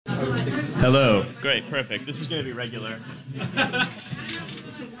Hello. Great, perfect. This is going to be regular.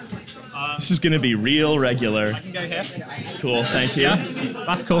 This is going to be real regular. I can go here. Cool, thank you. Yeah,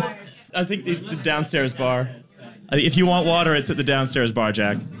 that's cool. I think it's a downstairs bar. If you want water, it's at the downstairs bar,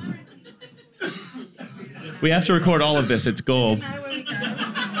 Jack. We have to record all of this. It's gold. I'm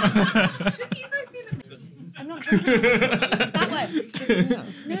not that way.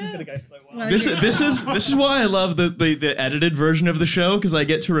 This is gonna go so well. This is why I love the edited version of the show, because I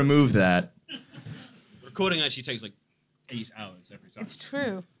get to remove that. Recording actually takes like 8 hours every time. It's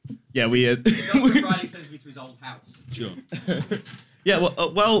true. Yeah, we. That's when Riley sends me to his old house. Sure. Yeah,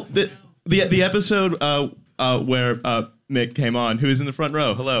 well, the episode where Mick came on, who is in the front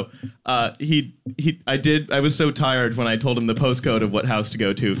row. Hello. I was so tired when I told him the postcode of what house to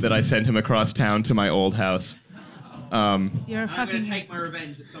go to that I sent him across town to my old house. You're a I'm fucking. going to take my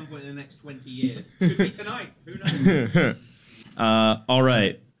revenge at some point in the next 20 years. Could be tonight. Who knows? All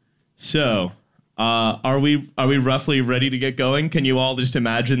right. So, are we roughly ready to get going? Can you all just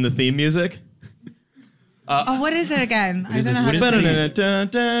imagine the theme music? Oh, what is it again? I don't know how to say it.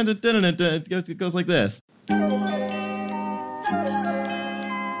 It goes like this.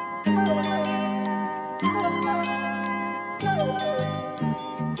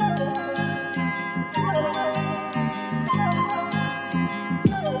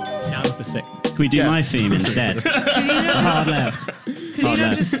 Down to 6. Can we do my theme instead? Can you not Hard just, left. can you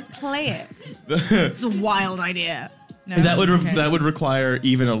not just play it? It's a wild idea. No? That would Okay. that would require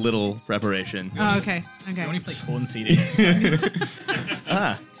even a little preparation. Oh, okay. I only Okay. play porn CDs.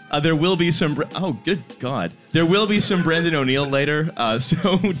 There will be some. Oh, good God! There will be some Brandon O'Neill later.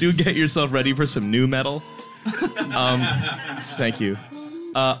 So do get yourself ready for some new metal. Thank you.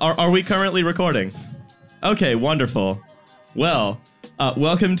 Are we currently recording? Okay, wonderful. Well,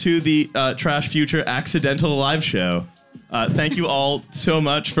 welcome to the Trash Future Accidental Live Show. Thank you all so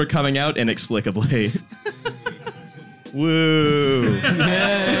much for coming out inexplicably. Woo!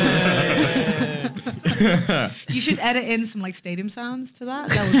 You should edit in some like stadium sounds to that.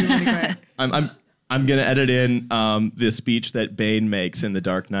 That would be really great. I'm gonna edit in the speech that Bane makes in The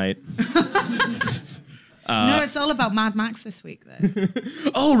Dark Knight. No, it's all about Mad Max this week, though.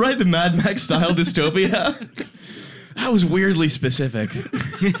 Oh, right, the Mad Max style dystopia. That was weirdly specific.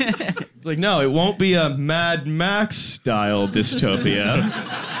 It's like, no, it won't be a Mad Max style dystopia.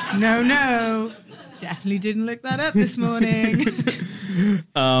 No. Definitely didn't look that up this morning.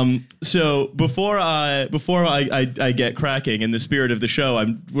 So before I get cracking, in the spirit of the show,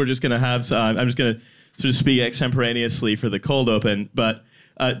 I'm just gonna sort of speak extemporaneously for the cold open. But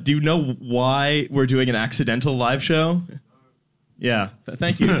do you know why we're doing an accidental live show? Yeah,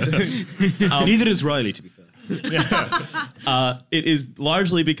 thank you. Neither does Riley, to be fair. It is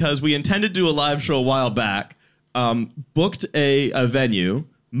largely because we intended to do a live show a while back, booked a venue,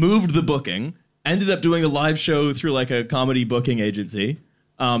 moved the booking, ended up doing a live show through like a comedy booking agency,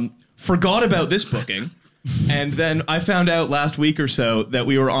 forgot about this booking, and then I found out last week or so that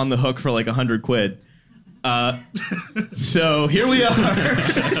we were on the hook for like $100. So here we are.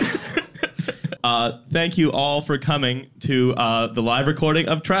 Thank you all for coming to the live recording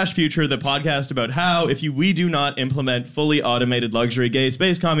of Trash Future, the podcast about how, if we do not implement fully automated luxury gay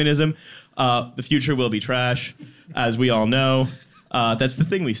space communism, the future will be trash, as we all know. That's the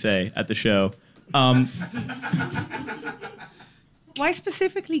thing we say at the show. Why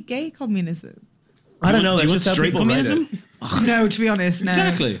specifically gay communism? I don't know. Do you That's want just how straight people write communism? it. No, to be honest, no.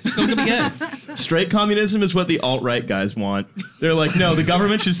 Exactly. It's not going to be gay. Straight communism is what the alt-right guys want. They're like, no, the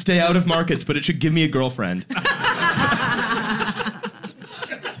government should stay out of markets, but it should give me a girlfriend.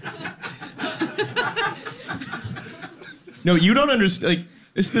 No, you don't understand. Like,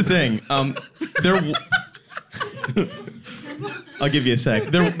 it's the thing. I'll give you a sec.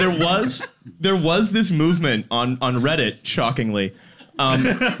 There was this movement on Reddit, shockingly,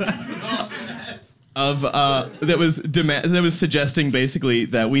 that was suggesting basically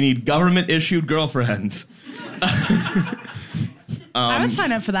that we need government issued girlfriends. I would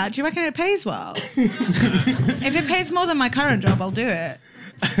sign up for that. Do you reckon it pays well? If it pays more than my current job, I'll do it.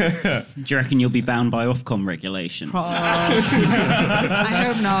 Do you reckon you'll be bound by Ofcom regulations? I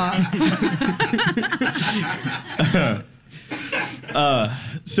hope not.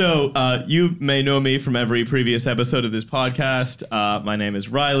 So you may know me from every previous episode of this podcast. My name is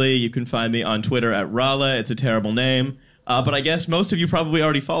Riley. You can find me on Twitter at Rala. It's a terrible name. But I guess most of you probably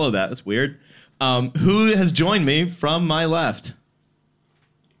already follow that. That's weird. Who has joined me from my left?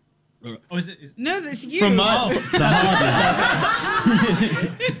 Oh, is it? No, that's you. From my... The hard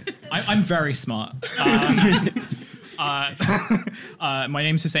left. I'm very smart. My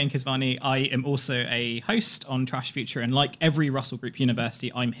name's Hussein Kizvani. I am also a host on Trash Future, and like every Russell Group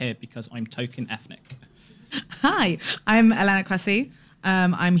university, I'm here because I'm token ethnic. Hi, I'm Elena Cressy.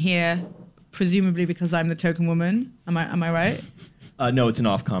 I'm here presumably because I'm the token woman. Am I right? No, it's an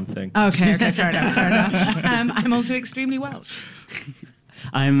Ofcom thing. Okay, fair enough. I'm also extremely Welsh.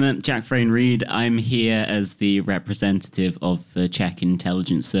 I'm Jack Frayne Reed. I'm here as the representative of Czech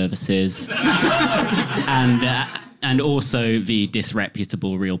intelligence services and also the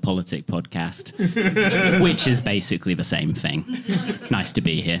disreputable Realpolitik podcast, which is basically the same thing. Nice to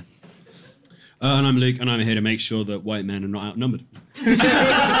be here. And I'm Luke, and I'm here to make sure that white men are not outnumbered.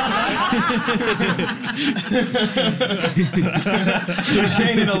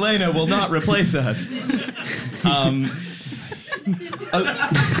 Shane and Elena will not replace us.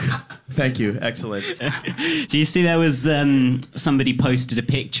 Thank you. Excellent. Do you see there was somebody posted a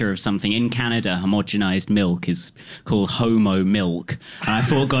picture of something in Canada? Homogenized milk is called homo milk. And I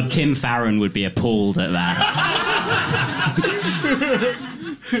thought, God, Tim Farron would be appalled at that.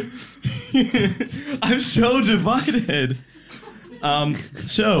 I'm so divided.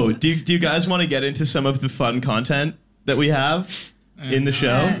 So, do you guys want to get into some of the fun content that we have in the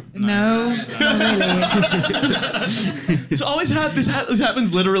show? No, not really. It's always this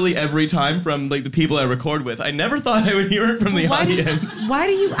happens literally every time from like the people I record with. I never thought I would hear it from the audience. Why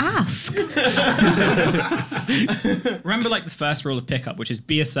do you ask? Remember, like, the first rule of pickup, which is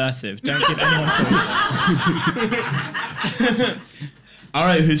be assertive. Don't give anyone choices. All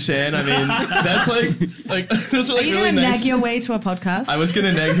right, Hussein. I mean, that's like that's Are like you really gonna nice. neg your way to a podcast? I was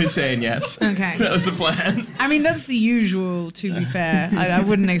gonna neg Hussein. Yes. Okay. That was the plan. I mean, that's the usual, to be fair. I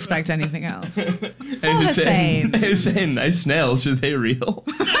wouldn't expect anything else. Hey, Hussein. Hey, Hussein, nice nails. Are they real?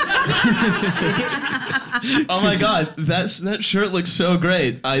 Oh my God, that shirt looks so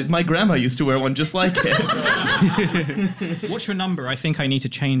great. My grandma used to wear one just like it. What's your number? I think I need to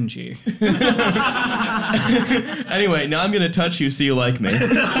change you. Anyway, now I'm gonna touch you so you like me.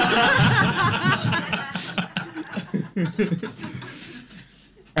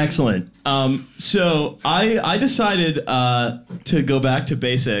 Excellent. So I decided to go back to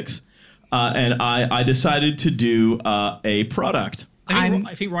basics, and I decided to do a product.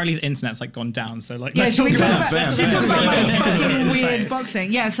 I think Riley's internet's like gone down, so like. Yeah, let's should we talk talk about- about, bam, let's talk about my bam. fucking Face. weird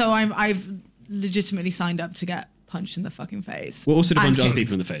boxing? Yeah, so I've legitimately signed up to get punched in the fucking face. Well, also to And punch other kicked.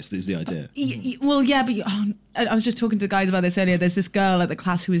 people in the face. That's the idea. Well, yeah, but I was just talking to the guys about this earlier. There's this girl at the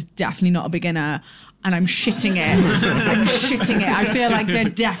class who is definitely not a beginner, and I'm shitting it. I feel like they're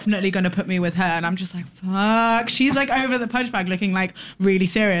definitely going to put me with her, and I'm just like, fuck. She's like over the punch bag looking like really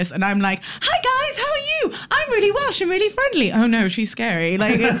serious, and I'm like, hi guys, how are you? I'm really Welsh and really friendly. Oh no, she's scary.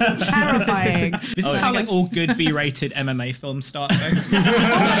 Like, it's terrifying. This is how like all good B-rated MMA films start. Though.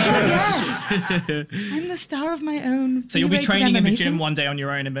 Yes. I'm the star of my own. So you'll be B-rated training in the MMA gym film. one day on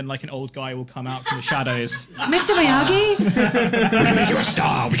your own, and then like an old guy will come out from the shadows. Mr. Miyagi? You're a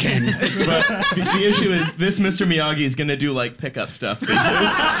star, we can. But the issue is this Mr. Miyagi is gonna do like pickup stuff. To you.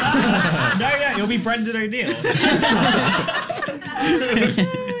 Yeah, you'll be Brendan O'Neill.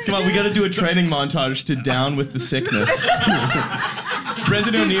 Come on, we got to do a training montage to Down with the Sickness.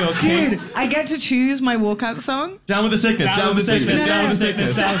 Brendan O'Neill came. Dude, I get to choose my walkout song? Down with the sickness. Down with the sickness. Down with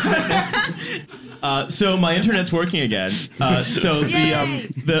the sickness. So my internet's working again. So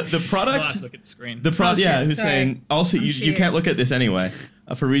the product. Let's look at the screen. The product. Oh, Yeah, shit, Hussein. sorry. Also, you cheating. can't look at this anyway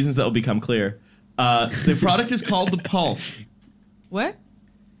for reasons that will become clear. The product is called the Pulse. What?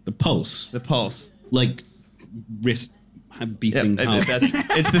 The pulse, The Pulse. like wrist beating heart.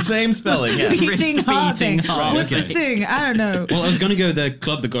 It's the same spelling. Yeah. Beating heart thing. heart. What's the thing? I don't know. Well, I was going to go the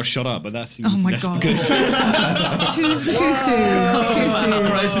club that got shot up, but that's Oh my that's god. good. Too soon. Too soon.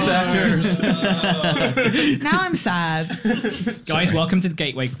 Crisis actors. Now I'm sad. Guys, welcome to the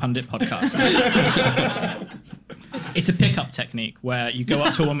Gateway Pundit podcast. It's a pickup technique where you go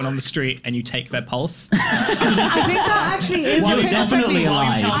up to a woman on the street and you take their pulse. I think that actually is While a you pickup definitely technique.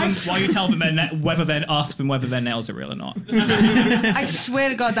 lie. while you tell them whether then ask them whether their nails are real or not. I swear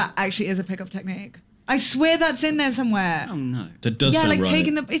to God, that actually is a pickup technique. I swear that's in there somewhere. Oh no. That does Yeah, sound like right.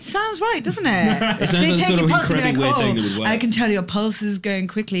 taking the. It sounds right, doesn't it? It sounds like sort of incredibly weird thing that would work. I can tell your pulse is going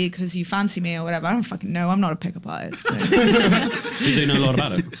quickly because you fancy me or whatever. I don't fucking know. I'm not a pickup artist. You do know a lot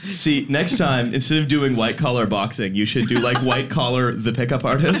about it. See, next time, instead of doing white collar boxing, you should do like white collar the pickup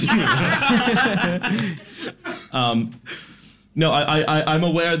artist. No, I'm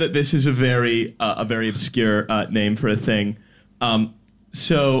aware that this is a very obscure name for a thing.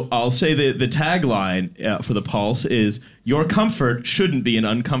 So I'll say that the tagline for the Pulse is, "Your comfort shouldn't be an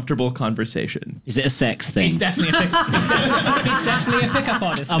uncomfortable conversation." Is it a sex thing? It's definitely a it's definitely a pickup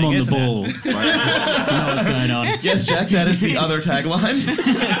artist I'm thing, on the isn't ball. it? You know what's going on. Yes, Jack, that is the other tagline.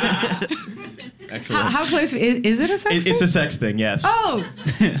 Excellent. How close is it a sex thing? It's a sex thing, yes. Oh,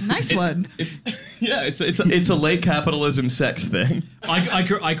 nice one. It's a late capitalism sex thing. I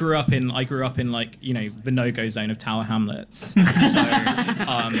grew up in like, you know, the no-go zone of Tower Hamlets. So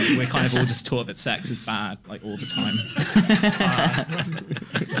we're kind of all just taught that sex is bad like all the time.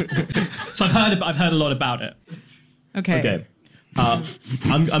 So I've heard a lot about it. Okay. I'm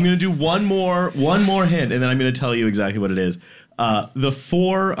going to do one more hint, and then I'm going to tell you exactly what it is. The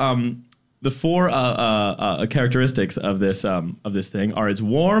four characteristics of this thing are: it's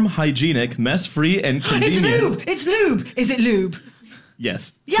warm, hygienic, mess-free, and convenient. It's lube. Is it lube?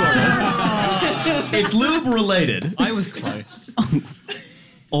 Yes. Yeah. It's lube related. I was close.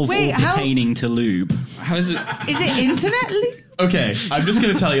 Or pertaining to lube. How is it? Is it internet lube? Okay, I'm just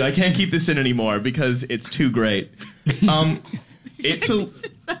going to tell you, I can't keep this in anymore because it's too great. It's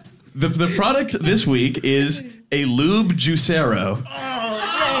the product this week is a lube juicero.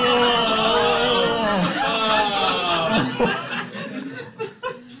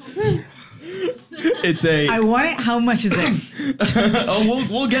 It's a. I want it. How much is it? Oh,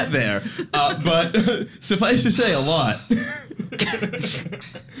 we'll get there. But suffice to say, a lot.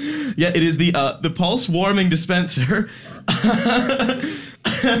 Yeah, it is the pulse warming dispenser.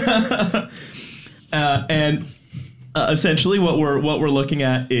 And essentially, what we're looking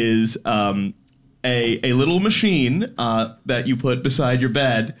at is a little machine that you put beside your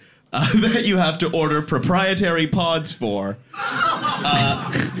bed that you have to order proprietary pods for.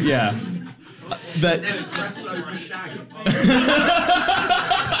 Yeah. Espresso for shagging.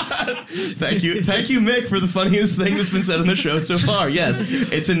 Thank you, Mick, for the funniest thing that's been said on the show so far. Yes,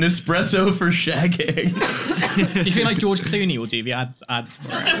 it's an espresso for shagging. Do you feel like George Clooney will do the ads for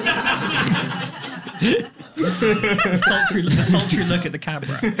it? the sultry look at the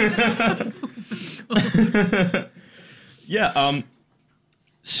camera. Yeah.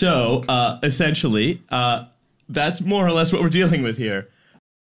 So essentially, that's more or less what we're dealing with here.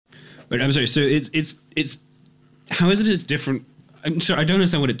 Wait, I'm sorry. So it's how is it? It's different. I'm sorry, I don't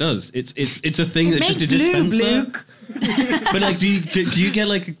understand what it does. It's a thing that's just a dispenser. Luke. But like, do you get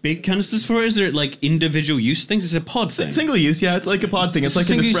like big canisters for it? Is there like individual use things? It's a pod thing. Single use, yeah. It's like a pod thing. It's like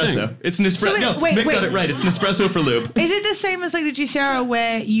an Single use espresso. thing. It's an espresso. So No, Mick got it right. It's an espresso for lube. Is it the same as like the Juicero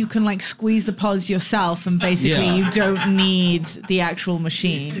where you can like squeeze the pods yourself and basically Yeah. you don't need the actual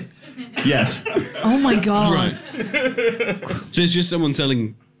machine? Yes. Oh my god. Right. So it's just someone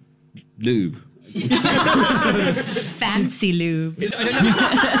selling lube. Fancy lube.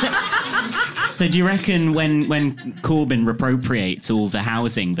 So do you reckon when Corbyn reappropriates all the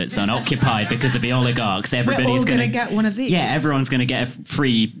housing that's unoccupied because of the oligarchs, We're all everybody's gonna going to get one of these. Yeah, everyone's going to get a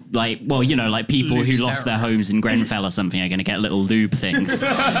free, like, well, you know, like people Lube who lost Sarah. their homes in Grenfell or something are going to get little lube things.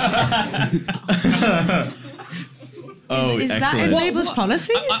 Oh, Is that excellent. in Labour's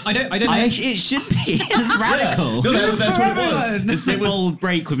policies? I don't know. It should be. It's radical. No, that's For what it was. everyone. It's the bold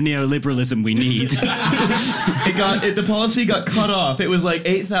break with neoliberalism we need. The policy got cut off. It was like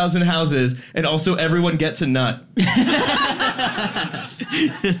 8,000 houses, and also everyone gets a nut.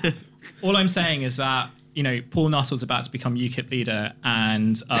 All I'm saying is that, you know, Paul Nuttall's about to become UKIP leader,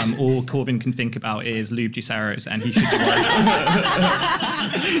 and all Corbyn can think about is lube juiceros, and he should do it.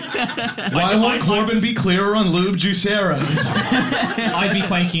 Why won't Corbyn be clearer on lube juiceros? I'd be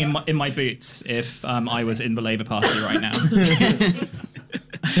quaking in my boots if I was in the Labour Party right now.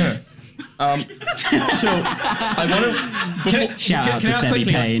 So I want to. Shout out to Can I ask Sebi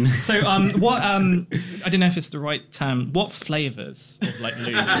quickly, Payne. So, what? I don't know if it's the right term. What flavours of like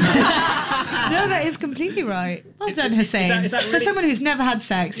lube? No, that is completely right. Well done, Hussein. is that For really- someone who's never had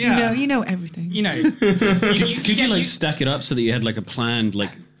sex, Yeah. you know everything. You know, Could you like stack it up so that you had like a planned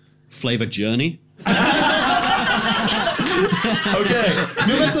like flavor journey? Okay.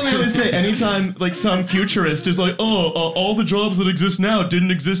 No, that's what I always say. Anytime, like, some futurist is like, all the jobs that exist now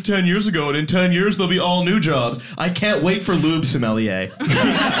didn't exist 10 years ago, and in 10 years there'll be all new jobs. I can't wait for lube sommelier.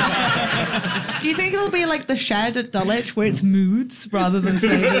 Do you think it'll be like the shed at Dulwich where it's moods rather than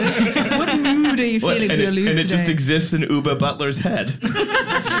flavors? What mood are you feeling for your lube and it just today? exists in Uba Butler's head.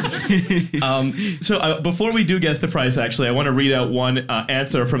 So before we do guess the price, actually, I want to read out one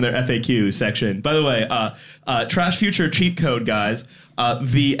answer from their FAQ section. By the way, Trash Future cheat code, guys.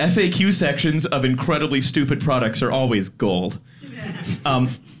 The FAQ sections of incredibly stupid products are always gold.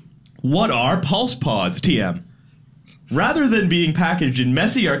 What are pulse pods, TM? rather than being packaged in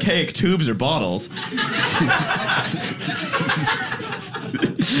messy, archaic tubes or bottles.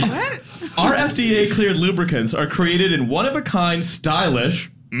 Our FDA-cleared lubricants are created in one-of-a-kind,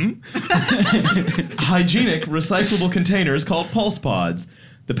 stylish, hygienic, recyclable containers called Pulse Pods.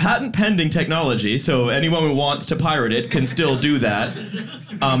 The patent-pending technology, so anyone who wants to pirate it can still do that.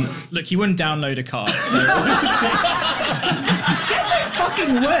 Look, you wouldn't download a card, so Yes, I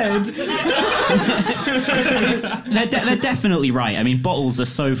fucking would. They're definitely right. I mean, bottles are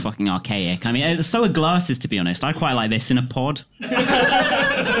so fucking archaic. I mean, so are glasses, to be honest. I quite like this in a pod.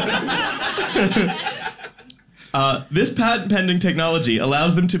 This patent-pending technology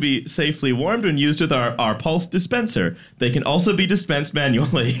allows them to be safely warmed when used with our Pulse dispenser. They can also be dispensed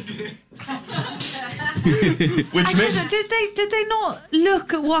manually. Which makes... Did they not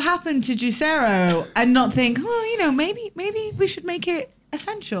look at what happened to Juicero and not think, oh, maybe we should make it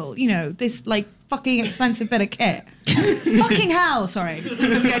essential, this like fucking expensive bit of kit. Fucking hell, sorry.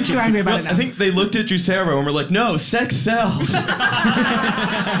 I'm getting too angry about it now. I think they looked at Juicero and were like, no, sex sells.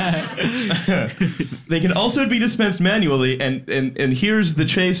 They can also be dispensed manually, and here's the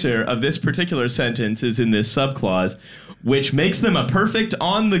chaser of this particular sentence is in this subclause, which makes them a perfect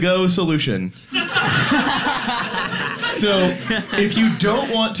on-the-go solution. So, if you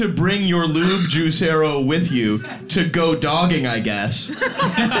don't want to bring your lube Juicero with you to go dogging, I guess,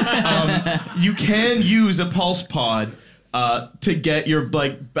 you can use a Pulse Pod to get your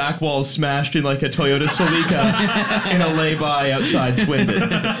back walls smashed in like a Toyota Celica in a lay-by outside Swindon.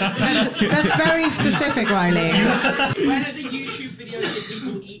 That's very specific, Riley. When are the YouTube videos of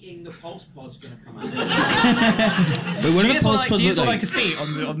people eating the Pulse Pods going to come out? But what do are you the Pulse just Pods look want like? like a seat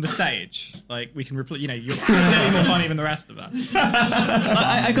on the stage? Like we can replace. You're clearly more funny than the rest of us.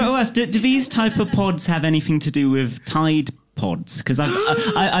 I got to ask, do these type of pods have anything to do with Tide Pods? Because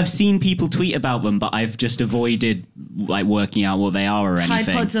I've seen people tweet about them, but I've just avoided like working out what they are or Tide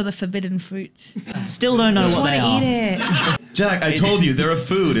anything. Pods are the forbidden fruit. Still don't know what they Want to are. eat it. Jack, I told you, they're a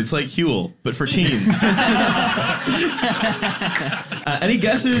food. It's like Huel, but for teens. Any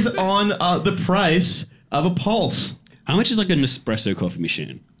guesses on the price of a Pulse? How much is like an espresso coffee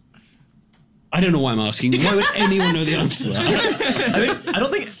machine? I don't know why I'm asking. Why would anyone know the answer to that? I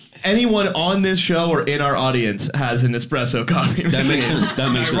don't think anyone on this show or in our audience has an espresso coffee machine. That makes sense.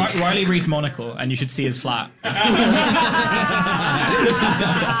 That makes sense. Riley reads Monocle, and you should see his flat.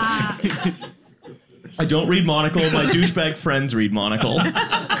 I don't read Monocle. My douchebag friends read Monocle.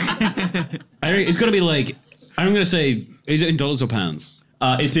 I think it's got to be like, I'm going to say, is it in dollars or pounds?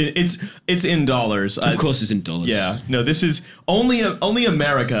 It's in dollars. Of course, it's in dollars. Yeah. No, this is only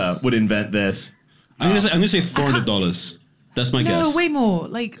America would invent this. I'm going to say $400. That's my guess. No, way more.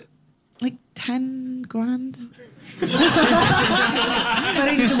 Like 10 grand. But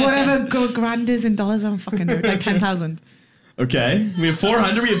whatever grand is in dollars, I'm fucking know. Like 10,000. Okay. We have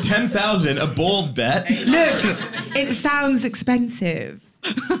 400. We have 10,000. A bold bet. Look, it sounds expensive.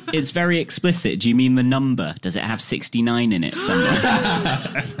 It's very explicit. Do you mean the number? Does it have 69 in it somewhere?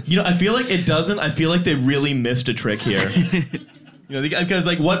 I feel like it doesn't. I feel like they really missed a trick here. Because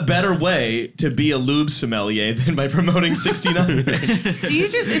what better way to be a lube sommelier than by promoting 69?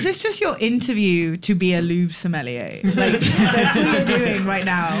 Is this just your interview to be a lube sommelier? Like, that's what you're doing right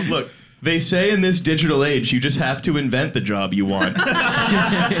now. Look, they say in this digital age, you just have to invent the job you want.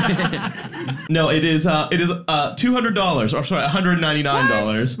 No, it is $200, or sorry,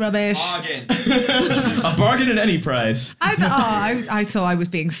 $199. Rubbish. Bargain. A bargain at any price. I thought I was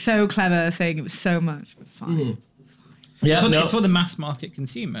being so clever saying it was so much, but fine. Yeah, It's for the mass market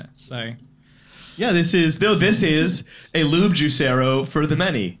consumer. So yeah, this is a lube Juicero for the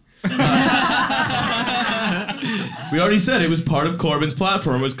many. We already said it was part of Corbyn's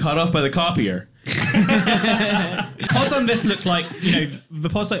platform. It was cut off by the copier. pods on this look like the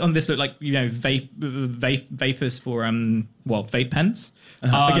pods on this look like vapors for vape pens.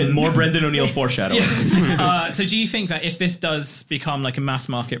 Again, more Brendan O'Neill foreshadowing. Yeah. So do you think that if this does become like a mass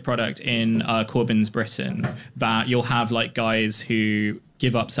market product in Corbyn's Britain, that you'll have like guys who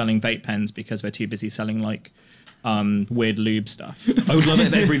give up selling vape pens because they're too busy selling like weird lube stuff? I would love it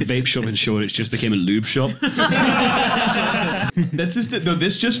if every vape shop in Shoreditch just became a lube shop. That's just it. No,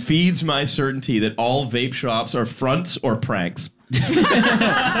 this just feeds my certainty that all vape shops are fronts or pranks.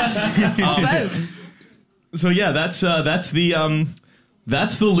 Both. So yeah, that's the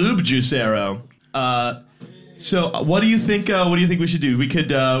lube Juicero. So what do you think? What do you think we should do? We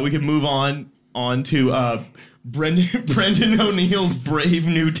could move on to Brendan O'Neill's brave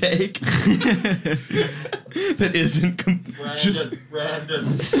new take. That isn't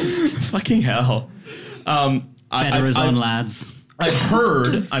Brandon. fucking hell. Federer's on, lads.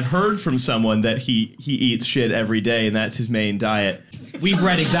 I've heard from someone that he eats shit every day and that's his main diet. We've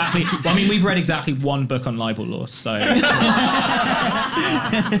read exactly one book on libel law, so And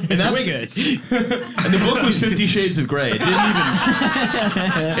we're good. And the book was 50 Shades of Grey. It didn't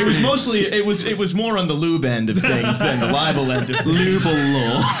even. It was mostly. It was more on the lube end of things than the libel end of things. Lubal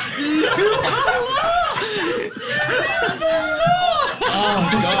law. Oh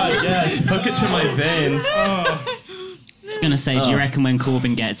God, yes. Hook it to my veins. I was going to say, do you reckon when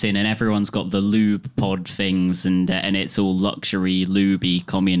Corbyn gets in and everyone's got the lube pod things and it's all luxury, lubey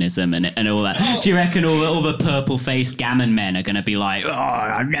communism and all that, do you reckon all the purple-faced gammon men are going to be like, oh,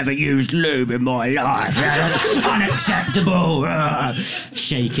 I've never used lube in my life, unacceptable,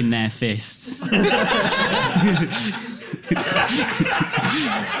 shaking their fists?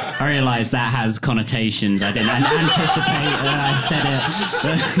 I realise that has connotations. I didn't anticipate I said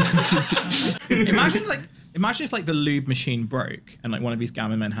it. Imagine if like the lube machine broke and like one of these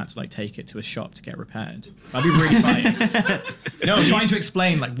gammon men had to like take it to a shop to get repaired. That'd be really funny. No, I'm trying to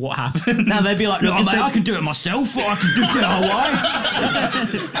explain like what happened. No, they'd be like, no, mate, I can do it myself, or I can do it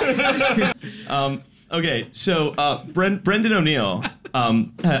DIY. Okay, so Brendan O'Neill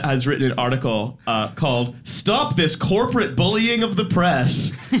has written an article called "Stop This Corporate Bullying of the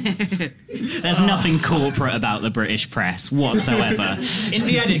Press." There's nothing corporate about the British press whatsoever. In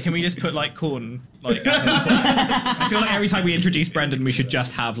the edit, can we just put like corn? Like, at this point? I feel like every time we introduce Brendan, we should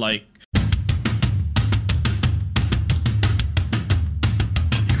just have like.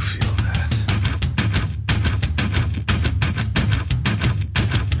 You feel that?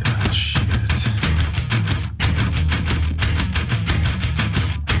 Yeah, shit.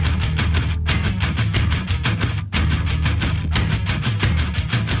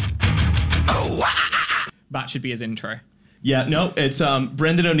 That should be his intro. Yeah, no, it's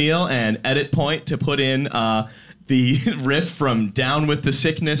Brendan O'Neill and Edit Point to put in the riff from Down with the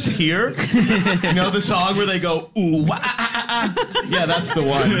Sickness Here. You know the song where they go, ooh, wah, ah, ah, ah. Yeah, that's the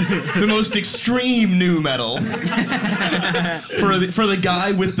one. The most extreme new metal. For the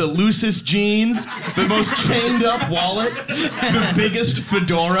guy with the loosest jeans, the most chained up wallet, the biggest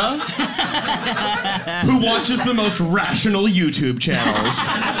fedora, who watches the most rational YouTube channels.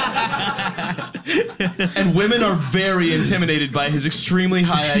 And women are very intimidated by his extremely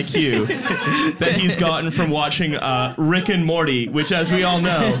high IQ that he's gotten from watching Rick and Morty, which, as we all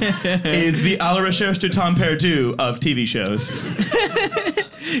know, is the à la recherche de temps perdu of TV shows.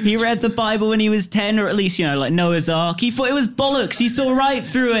 He read the Bible when he was 10, or at least, you know, like Noah's Ark. He thought it was bollocks. He saw right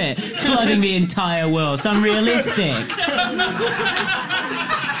through it, flooding the entire world. It's unrealistic.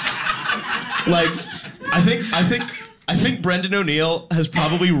 Like, I think Brendan O'Neill has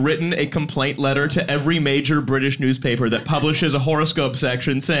probably written a complaint letter to every major British newspaper that publishes a horoscope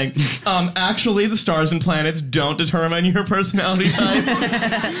section saying, actually, the stars and planets don't determine your personality type.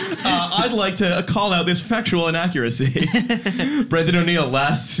 I'd like to call out this factual inaccuracy. Brendan O'Neill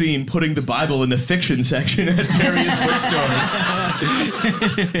last seen putting the Bible in the fiction section at various bookstores.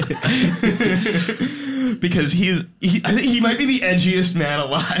 Because I think he might be the edgiest man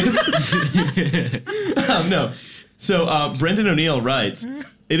alive. No. So Brendan O'Neill writes,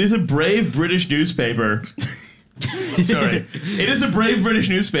 "It is a brave British newspaper." Sorry. "It is a brave British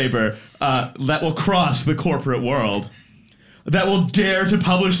newspaper that will cross the corporate world. That will dare to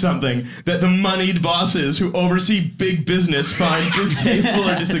publish something that the moneyed bosses who oversee big business find distasteful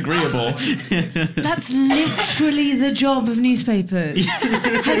or disagreeable." That's literally the job of newspapers.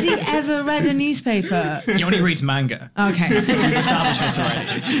 Has he ever read a newspaper? He only reads manga. Okay. So we've established this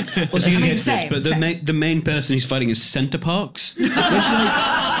already. Also, you I mean, get this, same, but same. the main person he's fighting is Center Parks. Which,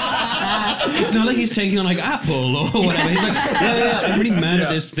 it's not like he's taking on like Apple or whatever. He's like, yeah, I'm really mad at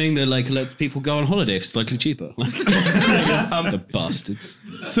this thing that like lets people go on holiday for slightly cheaper. Like, the bastards.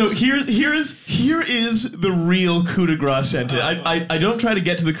 So here is the real coup de grace sentence. I don't try to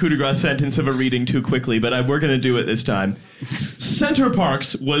get to the coup de grace sentence of a reading too quickly, but we're going to do it this time. "Center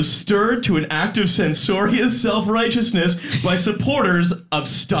Parks was stirred to an act of censorious self-righteousness by supporters of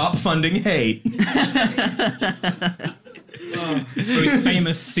Stop Funding Hate." Those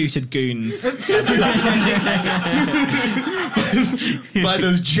famous suited goons. By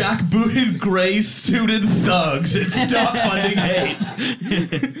those jackbooted gray suited thugs at Stop Funding Hate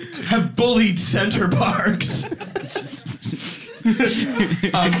have bullied Center Parks.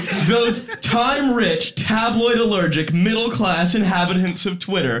 Those time-rich, tabloid-allergic, middle-class inhabitants of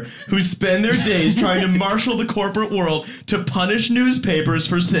Twitter who spend their days trying to marshal the corporate world to punish newspapers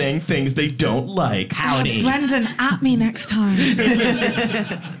for saying things they don't like. Howdy. Brendan, at me next time.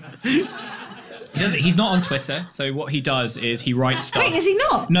 He's not on Twitter, so what he does is he writes stuff. Wait, is he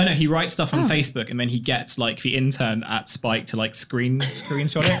not? No, he writes stuff on Facebook, and then he gets like the intern at Spike to like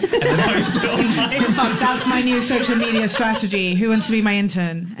screenshot it and then post it online. Fuck, that's my new social media strategy. Who wants to be my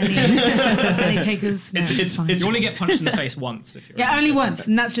intern? Any takers? No, It's fine. You only get punched in the face once. If you're Yeah, only once,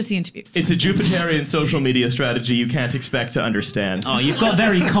 and that's just the interview. It's a Jupiterian social media strategy you can't expect to understand. Oh, you've got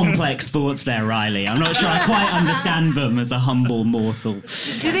very complex thoughts there, Riley. I'm not sure I quite understand them as a humble morsel.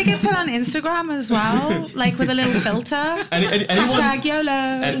 Do they get put on Instagram as well, like with a little filter? Hashtag YOLO.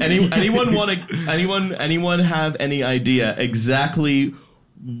 Anyone have any idea exactly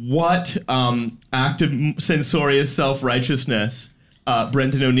what act of censorious self-righteousness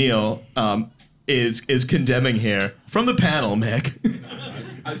Brendan O'Neill is condemning here from the panel, Mick?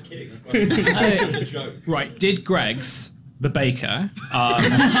 I was kidding. That's a joke. Right, did Greg's the baker,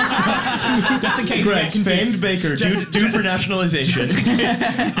 just in case Greg's famed baker, due for nationalization.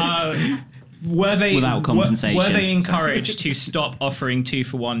 were they Without compensation. Were they encouraged to stop offering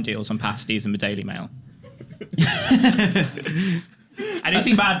 2-for-1 deals on pasties in the Daily Mail? And is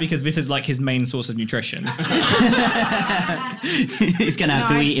he bad because this is like his main source of nutrition? He's going to have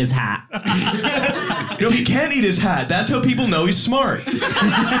to eat his hat. No, he can't eat his hat. That's how people know he's smart.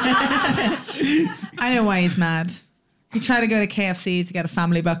 I know why he's mad. He tried to go to KFC to get a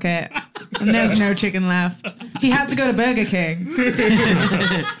family bucket, and there's no chicken left. He had to go to Burger King.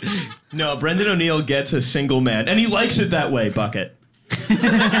 No, Brendan O'Neill gets a single man, and he likes it that way, Bucket.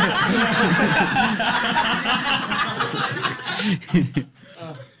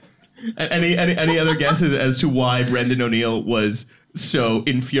 Any other guesses as to why Brendan O'Neill was so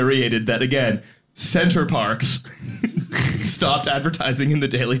infuriated that, again, Center Parcs stopped advertising in the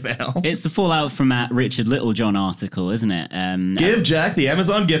Daily Mail? It's the fallout from that Richard Littlejohn article, isn't it? Give Jack the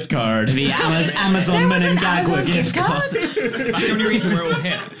Amazon gift card. The Amazon Meningagwa gift card. That's the only reason we're all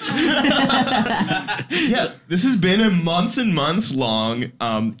here. Yeah, this has been a months and months long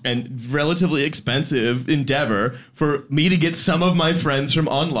and relatively expensive endeavor for me to get some of my friends from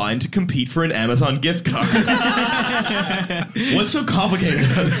online to compete for an Amazon gift card. What's so complicated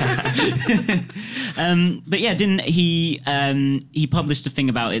about that? But yeah, didn't he published a thing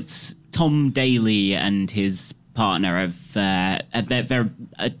about it's Tom Daly and his partner of they're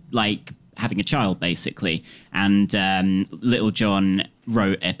like having a child basically, and Little John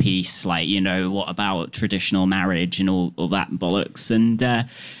wrote a piece like, you know, what about traditional marriage and all that bollocks, and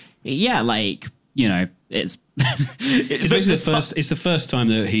yeah, like, you know, it's It's basically it's the first time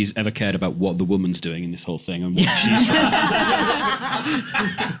that he's ever cared about what the woman's doing in this whole thing and what she's trying.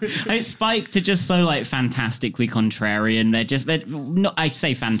 It's Spike to just so like fantastically contrarian. They're not, I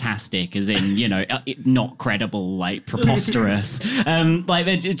say fantastic as in, you know, not credible, like preposterous. Like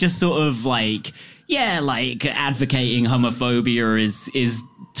they're just sort of like, yeah, like advocating homophobia is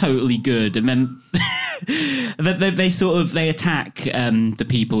totally good, and then they attack the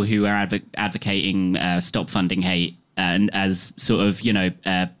people who are advocating stop funding hate, and as sort of, you know,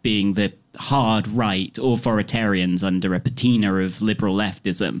 being the hard right authoritarians under a patina of liberal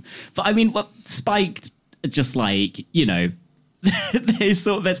leftism. But I mean, what Spiked just like, you know, there's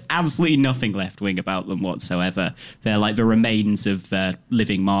absolutely nothing left-wing about them whatsoever. They're like the remains of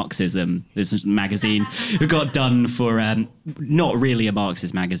living Marxism. This is a magazine who got done for not really a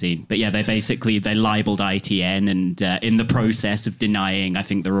Marxist magazine, but yeah, they libeled ITN and in the process of denying, I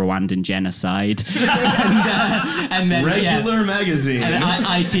think, the Rwandan genocide. and then regular magazine. And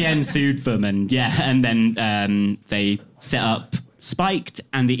ITN sued them, and yeah, and then they set up Spiked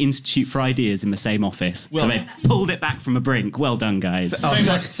and the Institute for Ideas in the same office. So they pulled it back from a brink. Well done, guys.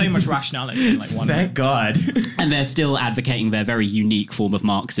 So much rationality in like one. Thank God. And they're still advocating their very unique form of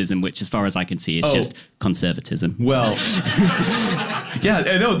Marxism, which, as far as I can see, is just conservatism. Well,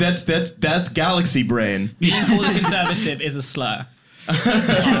 yeah, no, that's galaxy brain. Being called a conservative is a slur.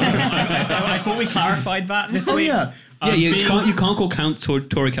 I thought we clarified that this week. Yeah. Yeah, you can't call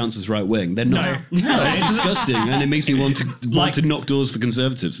Tory councils right wing. They're not. No, it's disgusting, and it makes me want to knock doors for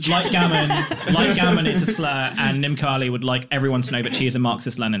conservatives. Like Gammon, it's a slur, and Nim Kali would like everyone to know that she is a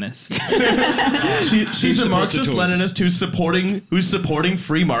Marxist-Leninist. She's a Marxist-Leninist who's supporting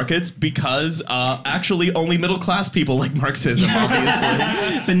free markets because actually only middle-class people like Marxism,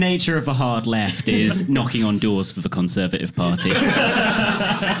 obviously. The nature of a hard left is knocking on doors for the Conservative Party.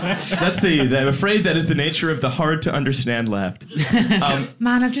 I'm afraid that is the nature of the hard-to-understand left.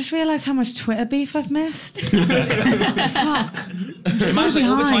 Man, I've just realised how much Twitter beef I've missed. Fuck. I'm so Imagine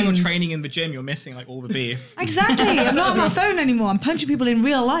all the time you're behind. training in the gym, you're missing like all the beef. Exactly. I'm not on my phone anymore. I'm punching people in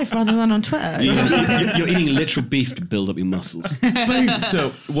real life rather than on Twitter. You're eating literal beef to build up your muscles.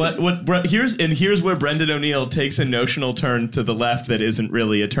 So here's where Brendan O'Neill takes a notional turn to the left that isn't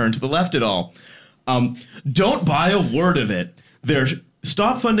really a turn to the left at all. Don't buy a word of it. Their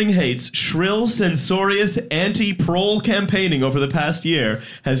Stop Funding Hate's shrill, censorious, anti-prole campaigning over the past year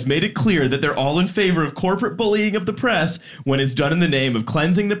has made it clear that they're all in favor of corporate bullying of the press when it's done in the name of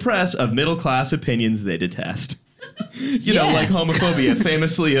cleansing the press of middle-class opinions they detest. You know, like homophobia,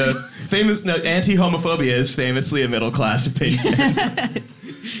 famously anti-homophobia is famously a middle-class opinion.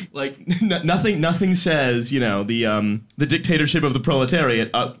 Like nothing says, you know, the dictatorship of the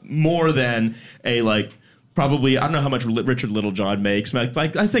proletariat more than a probably, I don't know how much Richard Littlejohn makes.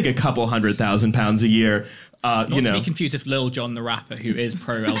 Like I think a couple £100,000 a year. Not to be confused with Lil Jon the rapper, who is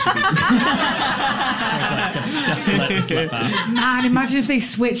pro-LGBT. just to let this slip out. Man, imagine if they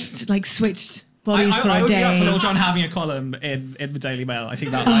switched bodies for a day. I would be up for Lil Jon having a column in the Daily Mail. I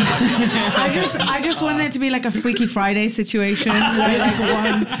think that I just want there to be like a Freaky Friday situation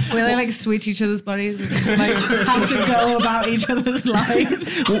where they like switch each other's bodies and like have to go about each other's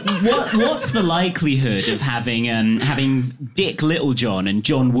lives. What's the likelihood of having Dick Littlejohn and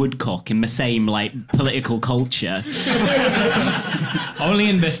John Woodcock in the same like political culture? Only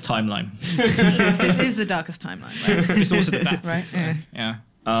in this timeline. This is the darkest timeline, right? It's also the best. Right? So, yeah.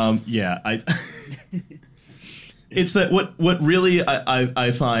 It's that what really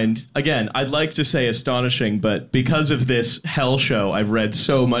I find, again, I'd like to say astonishing, but because of this hell show, I've read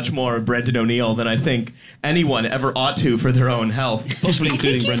so much more of Brendan O'Neill than I think anyone ever ought to for their own health. Possibly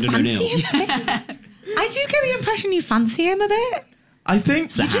including Brendan O'Neill. I do get the impression you fancy him a bit. I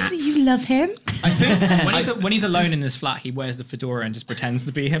think you love him. I think when he's alone in his flat, he wears the fedora and just pretends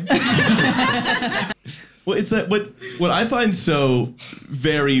to be him. Well, it's that what I find so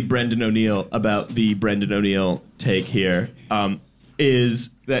very Brendan O'Neill about the Brendan O'Neill take here is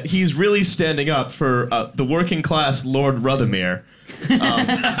that he's really standing up for the working class Lord Rothermere.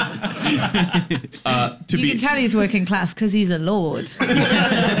 You can tell he's working class because he's a lord.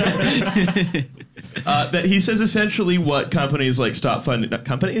 That he says essentially what companies like Stop Funding...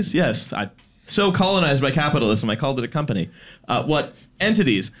 companies? Yes, so colonized by capitalism, I called it a company. What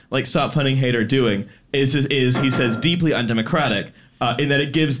entities like Stop Funding Hate are doing is he says, deeply undemocratic in that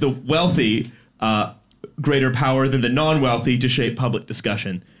it gives the wealthy greater power than the non-wealthy to shape public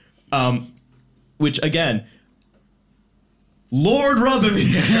discussion. Which, again, Lord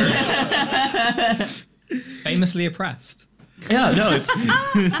Rothermere. Famously oppressed. Yeah, no, it's...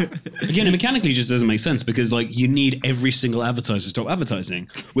 Again, it mechanically just doesn't make sense because, like, you need every single advertiser to stop advertising,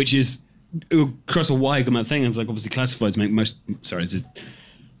 which is... across a wide amount of things, it's like obviously classifieds make most. Sorry, it's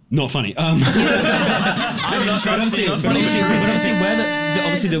not funny.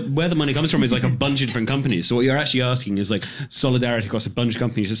 Obviously, where the money comes from is like a bunch of different companies. So what you're actually asking is like solidarity across a bunch of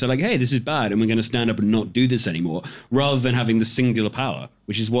companies to say like, hey, this is bad, and we're going to stand up and not do this anymore, rather than having the singular power,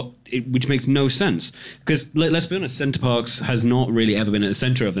 which is which makes no sense. Because let's be honest, Center Parcs has not really ever been at the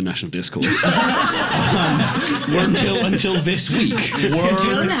center of the national discourse until this week.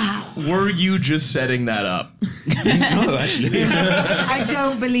 Until now. Were you just setting that up? No, actually. I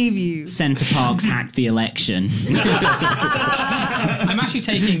don't believe you. Center Parcs hacked the election. I'm actually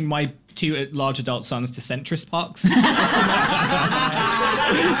taking my 2 large adult sons to centrist parks.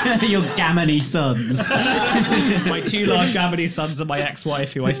 Your Gamony sons. My 2 large Gamony sons and my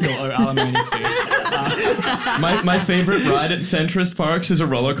ex-wife, who I still owe alimony to. My favorite ride at centrist parks is a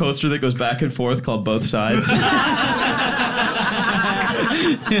roller coaster that goes back and forth called Both Sides.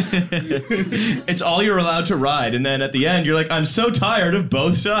 It's all you're allowed to ride, and then at the end you're like, I'm so tired of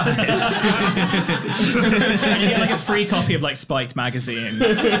both sides. And you get like a free copy of like Spiked magazine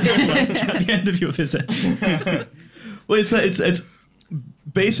at the end of your visit. Well, it's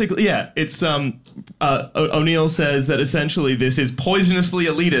basically, yeah, it's O'Neill says that essentially this is poisonously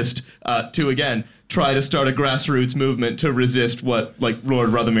elitist to again try to start a grassroots movement to resist what, like, Lord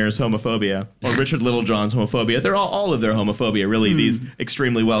Rothermere's homophobia or Richard Littlejohn's homophobia. They're all of their homophobia, really, these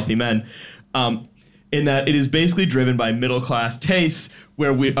extremely wealthy men. In that it is basically driven by middle-class tastes,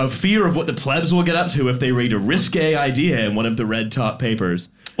 where a fear of what the plebs will get up to if they read a risque idea in one of the red top papers.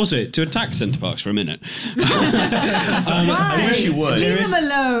 Also, to attack Center Parcs for a minute. I wish you would. Leave them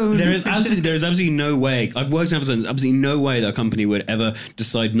alone. There is absolutely no way. I've worked in advertising. Absolutely no way that a company would ever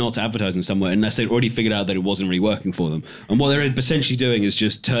decide not to advertise in somewhere unless they'd already figured out that it wasn't really working for them. And what they're essentially doing is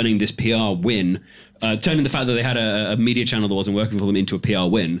just turning this PR win, turning the fact that they had a media channel that wasn't working for them into a PR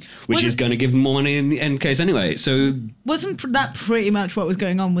win, which is going to give them more money in the end case anyway. So wasn't that pretty much what what was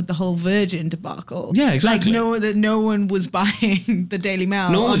going on with the whole Virgin debacle. Yeah, exactly. Like no one was buying the Daily Mail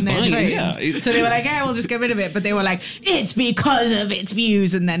No one on was their buying it, trains. yeah. So they were like, yeah, we'll just get rid of it. But they were like, it's because of its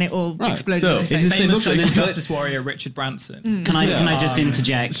views, and then it all Right. exploded. So, in their is this face. Famous and then- social justice warrior Richard Branson. Can I just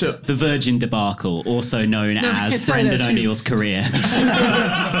interject? So- the Virgin debacle, also known as sorry, Brendan that's true. O'Neill's career.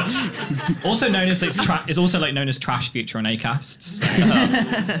 Also known as is also like known as Trash Future on Acast.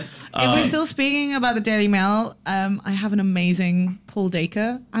 If we're still speaking about the Daily Mail, I have an amazing Paul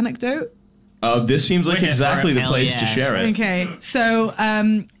Dacre anecdote. This seems like We're here for exactly it. the Hell place to yeah. share it. Okay, so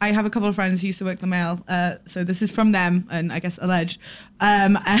I have a couple of friends who used to work the Mail, so this is from them, and I guess alleged.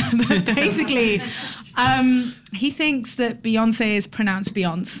 But basically, he thinks that Beyonce is pronounced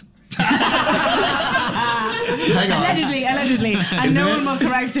Beyonce. Hang on. Allegedly, and no one will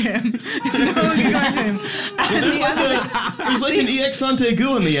correct him. No one can correct him. And the other, He's like an ex ante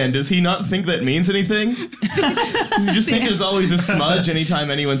goo in the end. Does he not think that means anything? You just think there's always a smudge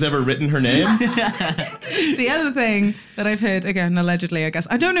anytime anyone's ever written her name? the other thing that I've heard, again, allegedly, I guess,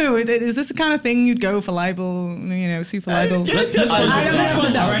 I don't know, is this the kind of thing you'd go for libel, sue for libel? Let's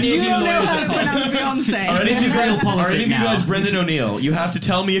find out. Are any of You you don't know lawyers how to at pronounce Beyonce. Are any of you is guys, real are politics any of you now. guys Brendan O'Neill? You have to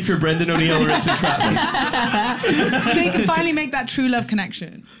tell me if you're Brendan O'Neill or it's entrapment. So you can finally make that true love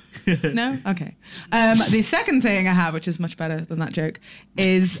connection. No? Okay. The second thing I have, which is much better than that joke,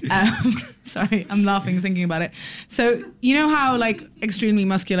 is sorry, I'm laughing thinking about it. So you know how like extremely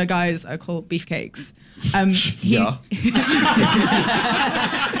muscular guys are called beefcakes? Yeah.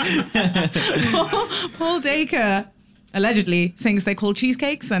 Paul Dacre allegedly thinks they're called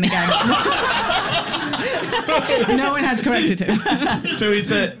cheesecakes, and again, no one has corrected him. So he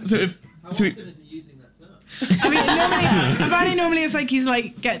said. So if. So he, is he using that term? I mean, apparently normally it's like he's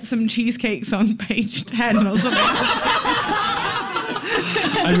like, get some cheesecakes on page 10 or something.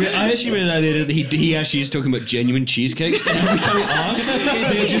 I actually really like the idea that he actually is talking about genuine cheesecakes. And every time he asks,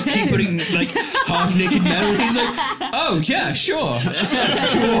 they just keep putting like half-naked men. And he's like, "Oh yeah, sure."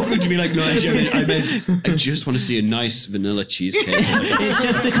 Too awkward to be like, "No, actually, I just want to see a nice vanilla cheesecake." It's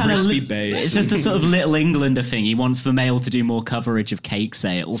just a kind of crispy base. It's just a sort of Little Englander thing. He wants the Mail to do more coverage of cake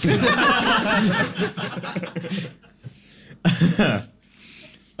sales.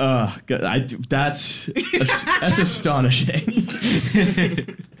 God, that's astonishing.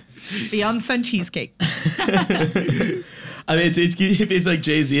 Beyonce and cheesecake. I mean, it's like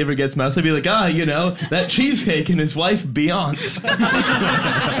Jay-Z ever gets mouse, I'd be like, that cheesecake and his wife Beyonce.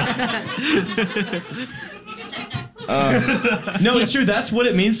 No, it's true. That's what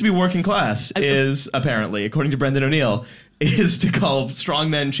it means to be working class. Is apparently, according to Brendan O'Neill, is to call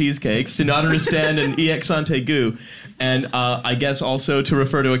strongmen cheesecakes, to not understand an ex ante goo, and I guess also to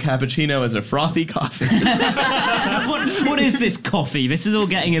refer to a cappuccino as a frothy coffee. What is this coffee? This is all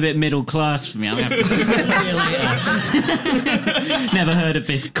getting a bit middle class for me. I'm gonna have to see you later. Never heard of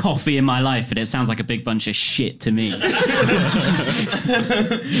this coffee in my life, but it sounds like a big bunch of shit to me.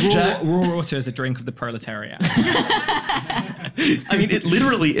 Raw water is a drink of the proletariat. I mean, it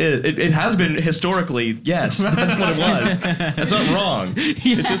literally is. It has been historically. Yes, that's what it was. That's not wrong.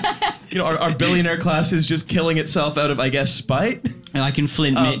 It's just, our billionaire class is just killing itself out of, I guess, spite. Like in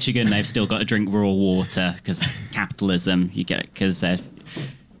Flint, Michigan, they've still got to drink raw water because capitalism. You get it because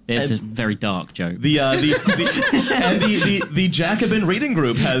it's a very dark joke. The Jacobin Reading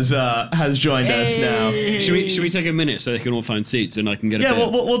Group has joined us now. Should we take a minute so they can all find seats and I can get a Yeah,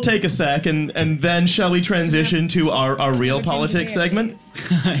 bit? we'll take a sec, and then shall we transition to our real politics segment?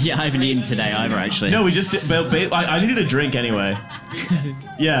 Yeah, I haven't eaten today either, actually. No, we just did. I needed a drink anyway.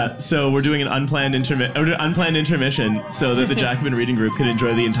 Yeah, so we're doing an unplanned intermission so that the Jacobin Reading Group can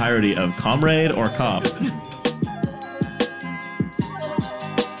enjoy the entirety of Comrade or Cop.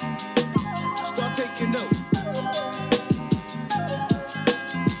 Start taking notes.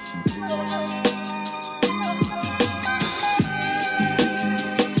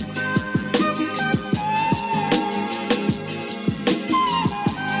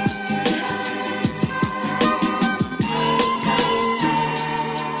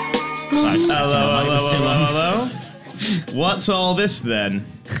 Hello. What's all this then?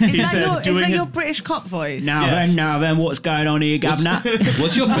 Is that your British cop voice? Yes. Now then, what's going on here, Governor?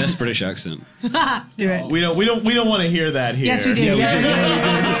 What's your best British accent? Do it. We don't want to hear that here. Yes, we do.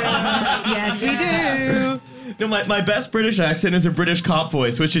 Yes, we do. No, my best British accent is a British cop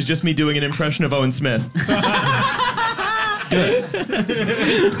voice, which is just me doing an impression of Owen Smith. I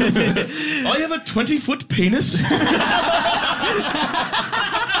have a 20-foot penis.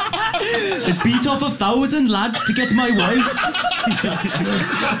 I beat off 1,000 lads to get my wife.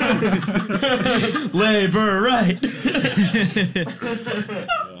 Labour right.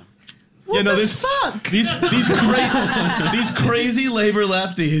 What the fuck? These crazy labor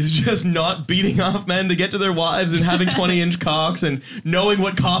lefties just not beating off men to get to their wives and having 20-inch cocks and knowing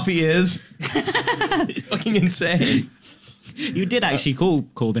what coffee is. Fucking insane. You did actually call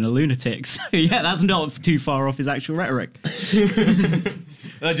Corbyn a lunatic, so yeah, that's not too far off his actual rhetoric.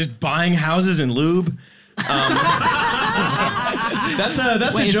 Just buying houses and lube. That's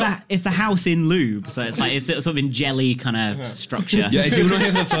Wait, a joke. it's the house in lube, so it's like it's sort of in jelly kind of structure. Yeah, if you were not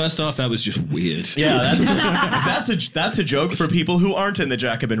here for the first half, that was just weird. Yeah, that's a joke for people who aren't in the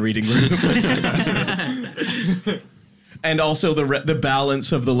Jacobin reading group. And also the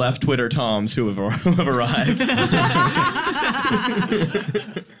balance of the left Twitter Toms who have arrived.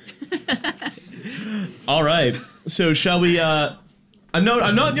 All right, so shall we? I'm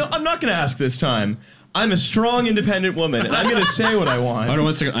not going to ask this time. I'm a strong, independent woman, and I'm going to say what I want. Hold on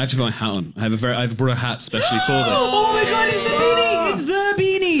 1 second. I have to put my hat on. I've brought a hat specially for this. Oh my god, it's the beanie! It's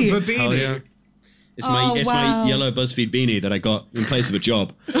the beanie! Hell yeah. It's Oh, my wow. yellow BuzzFeed beanie that I got in place of a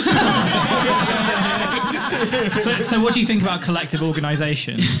job. So what do you think about collective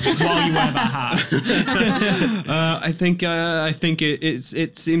organisation while you wear that hat? I think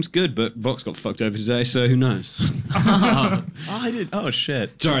it seems good, but Vox got fucked over today, so who knows? Oh, I did. Oh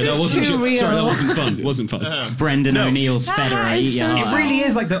shit. Sorry, that is wasn't. too real. Sorry, that wasn't fun. It wasn't fun. Brendan No. O'Neill's That Federate. is so Yeah. sad. It really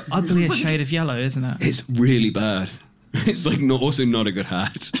is like the ugliest shade of yellow, isn't it? It's really bad. It's like also not a good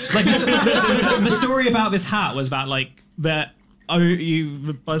hat. Like the story about this hat was about like the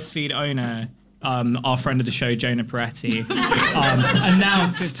BuzzFeed owner, our friend of the show, Jonah Peretti,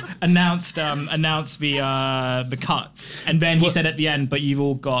 announced the cuts, and then he said at the end, "But you've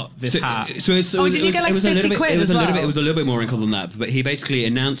all got this hat." So it's, Oh, did you get like 50 quid as well? It was a little bit more wrinkled than that. But he basically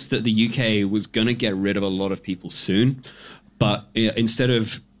announced that the UK was going to get rid of a lot of people soon. But instead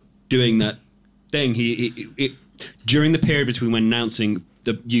of doing that thing, he during the period between when announcing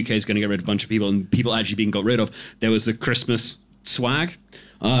the UK is going to get rid of a bunch of people and people actually being got rid of, there was the Christmas swag.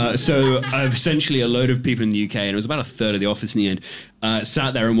 So essentially a load of people in the UK, and it was about a third of the office in the end,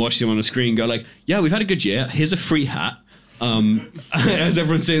 sat there and watched him on a screen go like, yeah, we've had a good year. Here's a free hat. As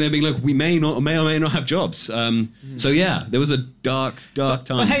everyone's saying, they're being like, we may or may not have jobs. So yeah, there was a dark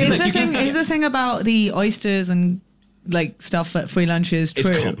time. Hey, is the thing about the oysters and like stuff at free lunches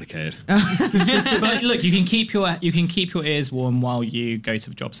true? It's complicated. But look, you can keep your ears warm while you go to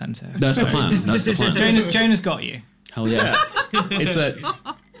the job centre. That's the plan. That's the plan. Jonah's got you. Hell yeah. It's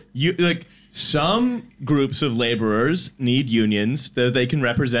some groups of laborers need unions that they can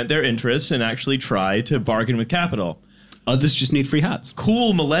represent their interests and actually try to bargain with capital. Others just need free hats.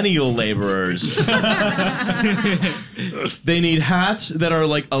 Cool millennial laborers. They need hats that are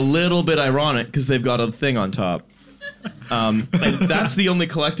like a little bit ironic because they've got a thing on top. And that's the only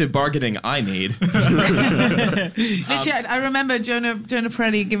collective bargaining I need. Literally, I remember Jonah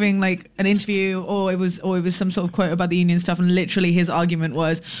Peretti giving like an interview, or it was some sort of quote about the union stuff, and literally his argument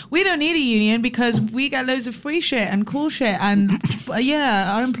was, "We don't need a union because we get loads of free shit and cool shit, and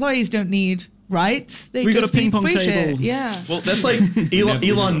yeah, our employees don't need rights. They We got just a ping need pong free table." shit." Yeah. Well, that's like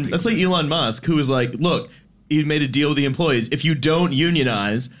Elon. That's like Elon Musk, who was like, "Look, he made a deal with the employees. If you don't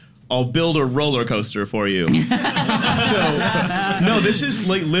unionize, I'll build a roller coaster for you." So, no, this is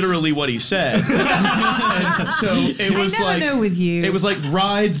like literally what he said. And so it was never like, know with you. It was like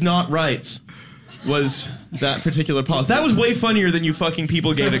rides, not rights. Was that particular policy? That was way funnier than you fucking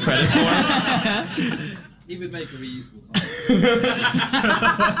people gave it credit for. He would make a reusable.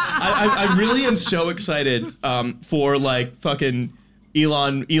 I really am so excited for like fucking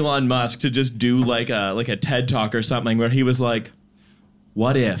Elon Musk to just do like a TED talk or something where he was like,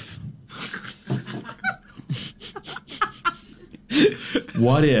 "What if?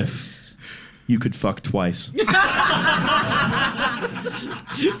 What if you could fuck twice?" When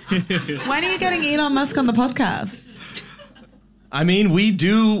are you getting Elon Musk on the podcast? I mean, we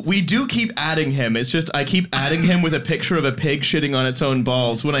do keep adding him. It's just I keep adding him with a picture of a pig shitting on its own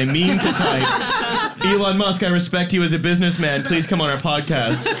balls when I mean to type, "Elon Musk, I respect you as a businessman. Please come on our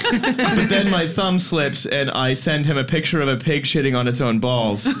podcast." But then my thumb slips and I send him a picture of a pig shitting on its own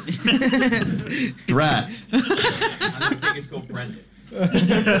balls. Drat. I think it's called Brendan.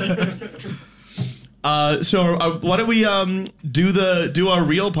 So why don't we do our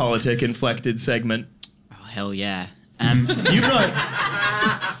real politic inflected segment? Oh hell yeah.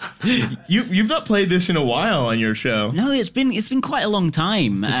 You've not played this in a while on your show. No, it's been quite a long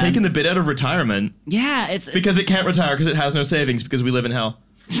time. Taking the bit out of retirement Yeah, it's because it can't retire because it has no savings because we live in hell.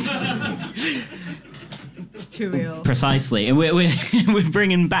 Too real. Precisely, and we're we're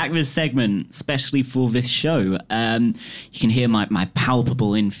bringing back this segment especially for this show. You can hear my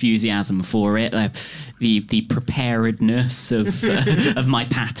palpable enthusiasm for it, the preparedness of my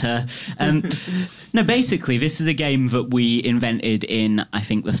patter. No, basically, this is a game that we invented in, I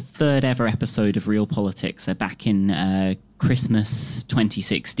think, the 3rd ever episode of Real Politics, so back in Christmas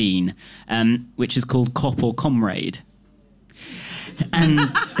 2016, which is called Cop or Comrade. And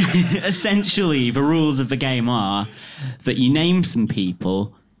essentially, the rules of the game are that you name some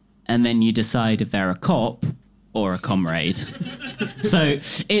people and then you decide if they're a cop or a comrade. So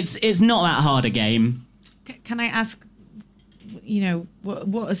it's not that hard a game. Can I ask,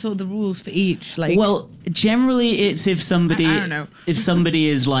 what are sort of the rules for each? Like, Well, generally, it's if somebody... I don't know. If somebody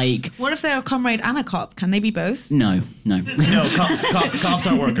is like... what if they're a comrade and a cop? Can they be both? No. No, cops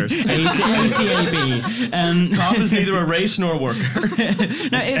aren't workers. ACAB. Cop is neither a race nor a worker.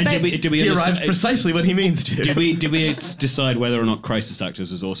 And did we He arrives understand- precisely what he means to. Did we decide whether or not crisis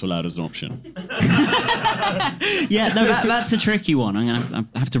actors is also allowed as an option? Yeah, no, that's a tricky one. I'm gonna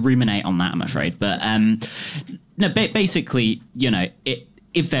have to ruminate on that, I'm afraid. But no, basically,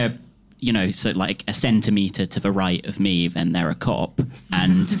 if they're so like a centimetre to the right of me, then they're a cop,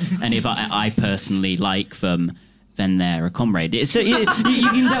 and if I personally like them, then they're a comrade. So you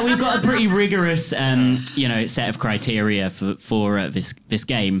can tell we've got a pretty rigorous set of criteria for this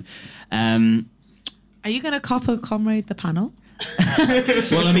game. Are you going to cop or comrade the panel?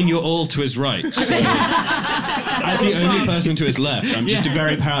 Well, I mean, you're all to his right. So as the only person to his left, I'm just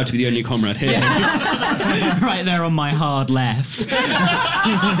very proud to be the only comrade here. Right there on my hard left.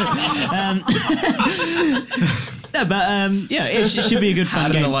 No, but it should be a good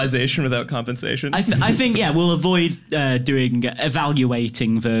fun game. Animalization without compensation. I think we'll avoid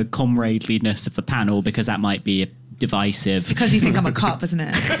evaluating the comradeliness of the panel because that might be divisive. Because you think I'm a cop, isn't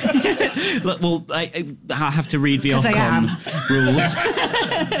it? Look, well, I have to read the 'Cause I Ofcom rules.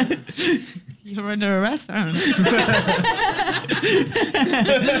 You're under arrest? I don't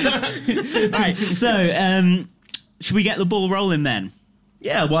know. Right, so should we get the ball rolling then?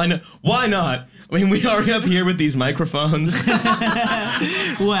 Yeah, why not? Why not? I mean, we are up here with these microphones.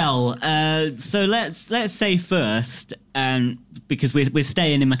 Well, so let's say first, because we're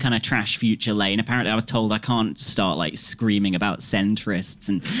staying in the kind of trash future lane. Apparently, I was told I can't start like screaming about centrists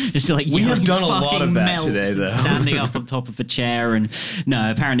and just like We have yelling done a lot fucking of that melts today, and though. standing up on top of a chair. And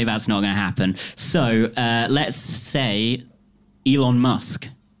no, apparently that's not going to happen. So let's say Elon Musk.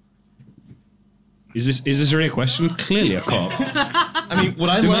 Is this really a question? Clearly a cop. I mean, what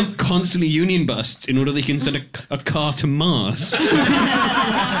I The love. man constantly union busts in order they can send a car to Mars.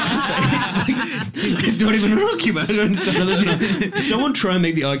 It's not even an argument. I don't understand. Someone try and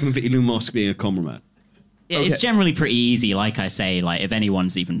make the argument for Elon Musk being a comrade. It's generally pretty easy. Like I say, like if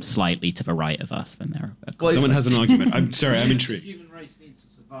anyone's even slightly to the right of us, then they're a Well, Someone has an argument. I'm sorry, I'm intrigued. The human race needs to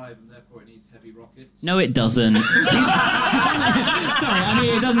survive, and therefore it needs heavy rockets. No, it doesn't. Sorry, I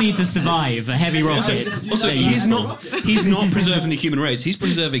mean, it doesn't need to survive. Heavy rockets. Also, they're he's useful. not preserving the human race. He's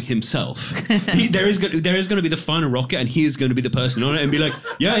preserving himself. There is going to be the final rocket, and he is going to be the person on it and be like,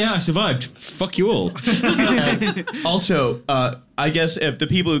 yeah, I survived. Fuck you all. Also, I guess if the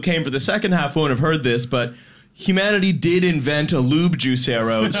people who came for the second half won't have heard this, but humanity did invent a lube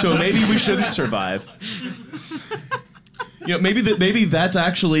juicero, so maybe we shouldn't survive. Maybe that's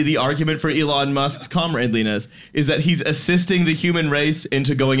actually the argument for Elon Musk's comradeliness, is that he's assisting the human race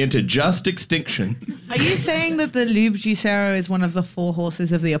into going into just extinction. Are you saying that the lube juicero is one of the 4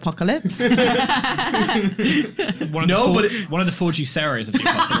 horses of the apocalypse? One of No, the but one of the 4 Juiceros of the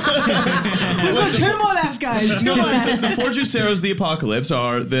apocalypse. We've got 2 more left, guys. 2 more left. The 4 juiceros of the apocalypse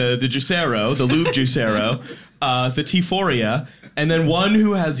are the juicero, the lube juicero, the Tiforia, and then one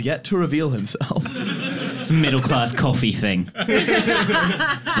who has yet to reveal himself. It's a middle class coffee thing.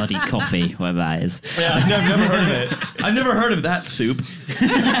 Bloody coffee, whatever that is. Yeah, I've never heard of it. I've never heard of that soup.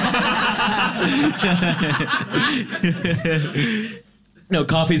 No,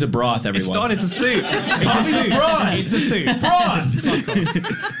 coffee's a broth, everyone. It's a suit. Coffee's a broth. It's a suit. Broth.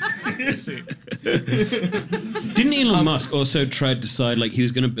 It's a suit. Didn't Elon Musk also try to decide like he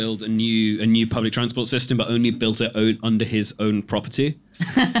was going to build a new public transport system, but only built it under his own property?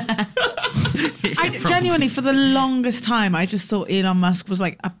 Genuinely, for the longest time, I just thought Elon Musk was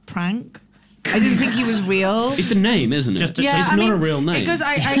like a prank. I didn't think he was real. It's the name, isn't it? It's not a real name. Because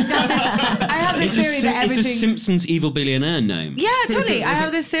I have this theory that everything... It's a Simpsons evil billionaire name. Yeah, totally. I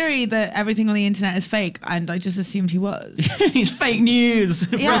have this theory that everything on the internet is fake, and I just assumed he was. He's fake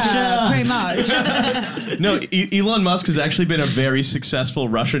news. Yeah, Russia. pretty much. No, Elon Musk has actually been a very successful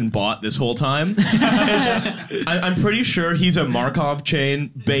Russian bot this whole time. I'm pretty sure he's a Markov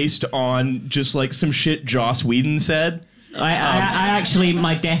chain based on just like some shit Joss Whedon said. I actually,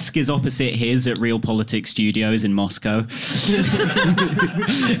 my desk is opposite his at Real Politics Studios in Moscow.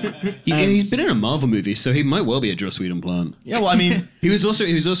 He's been in a Marvel movie, so he might well be a Joss Whedon plant. Yeah, well, I mean, he was also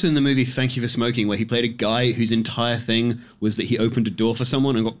in the movie Thank You for Smoking, where he played a guy whose entire thing was that he opened a door for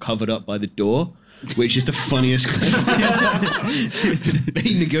someone and got covered up by the door. Which is the funniest clip.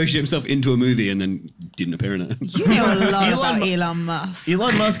 He negotiated himself into a movie and then didn't appear in it. You know a lot about Elon Musk.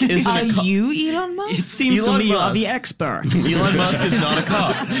 Elon Musk isn't Are a cop. you Elon Musk? It seems Elon to me you are Musk. the expert. Elon Musk is not a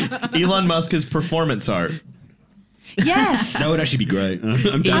cop. Elon Musk is performance art. Yes. That would actually be great.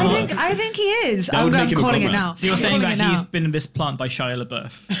 I'm down. I think he is. That would I'm make him a calling it comrade. now. So you're I'm saying calling that it he's now. been this plant by Shia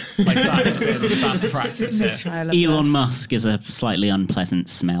LaBeouf? Like that's the practice here. Shia LaBeouf. Elon Musk is a slightly unpleasant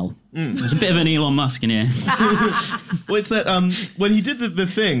smell. There's a bit of an Elon Musk in here. Well, it's that when he did the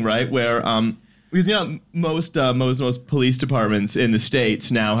thing, right, where because you know most police departments in the States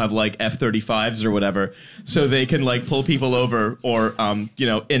now have like F-35s or whatever, so they can like pull people over or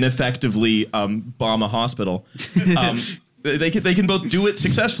ineffectively bomb a hospital. They can both do it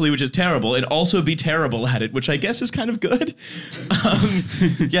successfully, which is terrible, and also be terrible at it, which I guess is kind of good.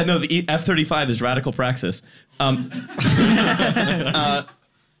 The F-35 is radical praxis.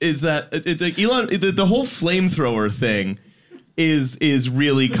 Is that Elon? The whole flamethrower thing is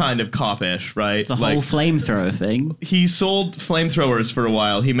really kind of coppish, right? The whole flamethrower thing. He sold flamethrowers for a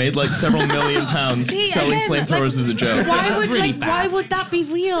while. He made like several million pounds selling flamethrowers as a joke. Why would that be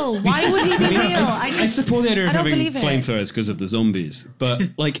real? Why would he be real? I support the idea of I don't having believe it. flamethrowers because of the zombies, but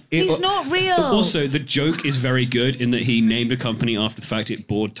like He's not real. Also, the joke is very good in that he named a company after the fact it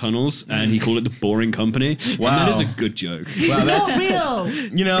bored tunnels, and he called it the Boring Company. Wow. And that is a good joke. He's not real.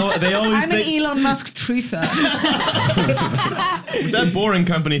 You know, they always I'm an Elon Musk truther. that Boring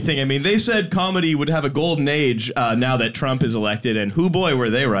Company thing. I mean, they said comedy would have a golden age now that Trump is elected, and hoo boy were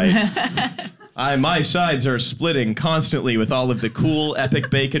they right. My sides are splitting constantly with all of the cool epic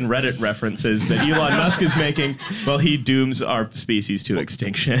bacon Reddit references that Elon Musk is making while he dooms our species to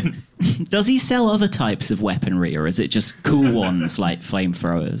extinction. Does he sell other types of weaponry, or is it just cool ones like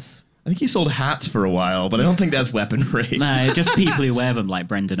flamethrowers? I think he sold hats for a while, but I don't think that's weaponry. No, just people who wear them like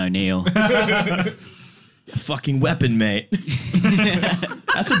Brendan O'Neill. Fucking weapon, mate.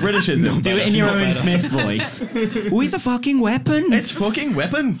 That's a Britishism. Do it in your Owen Smith voice. Oh, he's a fucking weapon. It's fucking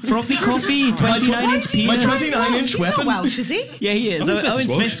weapon. Frothy coffee, 29-inch penis. My 29-inch He's weapon. not Welsh, is he? Yeah, he is. Owen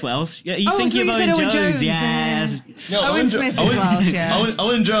Smith's Welsh. Yeah, you Oh, I thinking of thought you Owen said Owen Jones? Jones, Yes. No, Owen Smith is Welsh, yeah.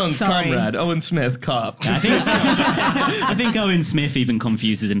 Owen Jones, Sorry. comrade. Owen Smith, cop. I think Owen Smith even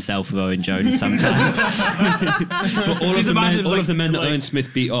confuses himself with Owen Jones sometimes. But all of the men that Owen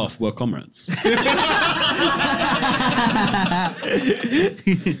Smith beat off were comrades.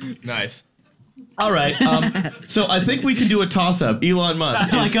 Nice. All right. So I think we can do a toss-up. Elon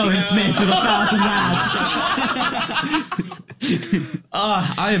Musk. Like Owen Smith with 1,000 lads.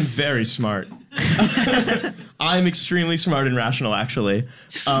 I am very smart. I'm extremely smart and rational, actually.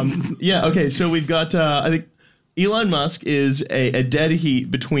 Yeah. Okay. So we've got. I think Elon Musk is a dead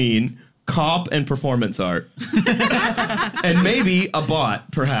heat between cop and performance art, and maybe a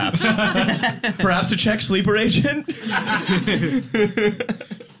bot, perhaps. Perhaps a Czech sleeper agent.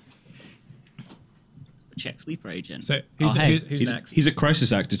 Czech sleeper agent. So who's next? He's a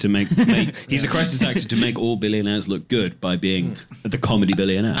crisis actor to make he's a crisis actor to make all billionaires look good by being the comedy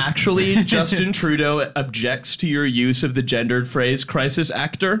billionaire. Actually, Justin Trudeau objects to your use of the gendered phrase crisis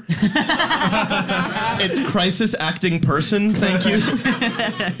actor. It's crisis acting person, thank you.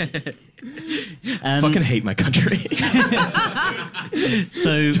 Fucking hate my country.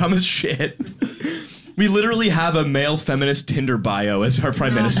 So Dumb as shit. We literally have a male feminist Tinder bio as our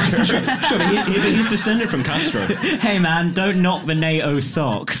prime minister. Sure, but he's descended from Castro. hey man, don't knock the NATO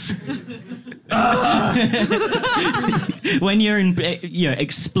socks. When you're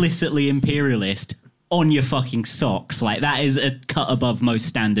explicitly imperialist on your fucking socks, like that is a cut above most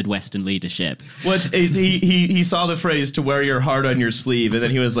standard Western leadership. He saw the phrase to wear your heart on your sleeve, and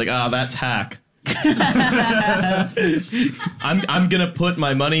then he was like, that's hack. I'm gonna put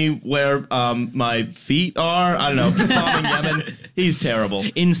my money where my feet are. I don't know. Bombing Yemen. He's terrible.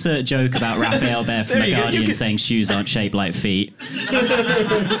 Insert joke about Raphael Bear from There The you go. Guardian saying shoes aren't shaped like feet.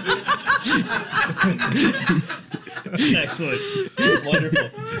 Excellent. Wonderful.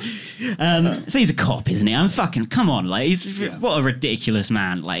 So he's a cop, isn't he? I'm fucking, come on, like, what a ridiculous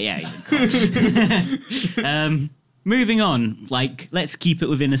man. Like, yeah, he's a cop. Moving on, like, let's keep it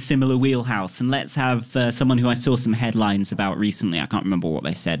within a similar wheelhouse, and let's have someone who I saw some headlines about recently. I can't remember what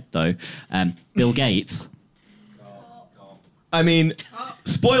they said, though. Bill Gates. I mean,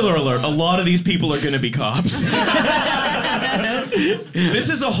 spoiler alert, a lot of these people are going to be cops. This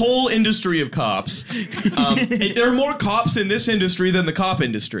is a whole industry of cops. There are more cops in this industry than the cop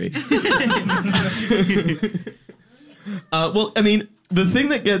industry. Well, I mean, the thing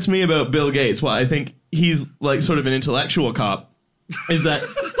that gets me about Bill Gates, why I think he's like sort of an intellectual cop, is that...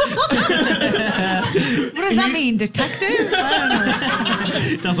 What does that mean? Detective? I don't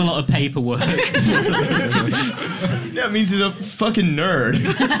know. Does a lot of paperwork. Yeah, it means he's a fucking nerd.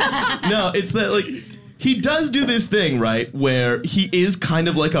 No, it's that, like, he does do this thing, right, where he is kind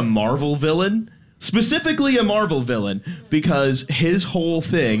of like a Marvel villain. Specifically a Marvel villain, because his whole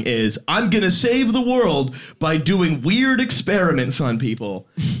thing is, I'm gonna save the world by doing weird experiments on people.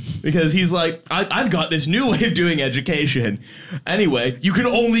 Because he's like, I've got this new way of doing education. Anyway, you can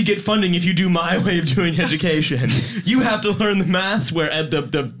only get funding if you do my way of doing education. You have to learn the maths where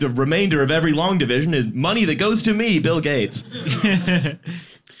the remainder of every long division is money that goes to me, Bill Gates. I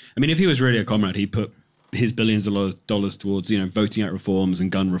mean, if he was really a comrade, he'd put his billions of dollars towards, voting out reforms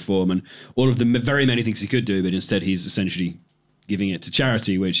and gun reform and all of the very many things he could do, but instead he's essentially giving it to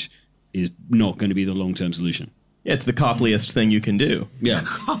charity, which is not going to be the long-term solution. Yeah, it's the copliest thing you can do. Yeah.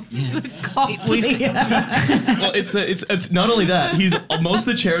 Well, it's not only that. He's most of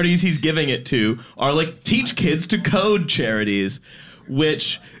the charities he's giving it to are like teach kids to code charities,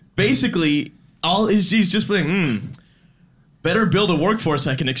 which basically he's just like, better build a workforce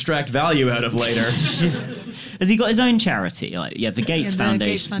I can extract value out of later. Has he got his own charity? Like, yeah, the Gates Foundation. The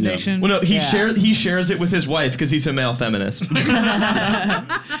Gates Foundation. No. Well, no, he shares it with his wife because he's a male feminist. I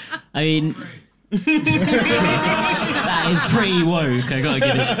mean, that is pretty woke. I gotta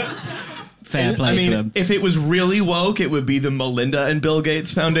give it fair play to him. If it was really woke, it would be the Melinda and Bill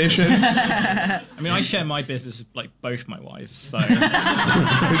Gates Foundation. I mean, I share my business with like both my wives, so.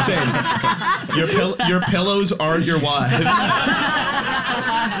 Hussein, your pillows aren't your wives.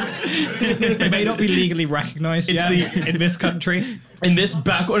 They may not be legally recognized yet in this country. In this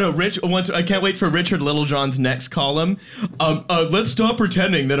I can't wait for Richard Littlejohn's next column. Let's stop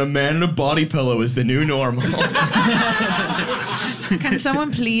pretending that a man in a body pillow is the new normal. Can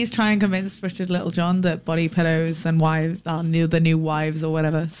someone please try and convince Richard Littlejohn that body pillows and wives are the new wives or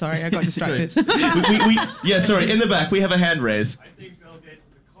whatever? Sorry, I got distracted. Sorry. In the back, we have a hand raise. I think Bill Gates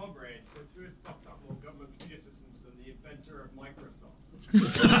is a comrade because who has fucked up more government computer systems than the inventor of Microsoft?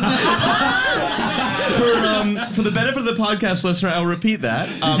 For the benefit of the podcast listener, I'll repeat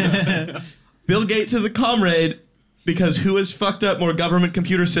that. Bill Gates is a comrade because who has fucked up more government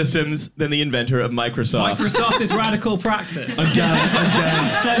computer systems than the inventor of Microsoft? Microsoft is radical praxis. I'm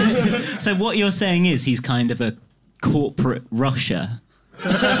done. So what you're saying is he's kind of a corporate Russia.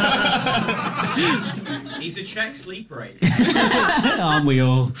 He's a Czech sleeper aid. Aren't we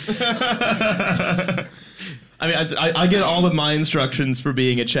all? I mean, I get all of my instructions for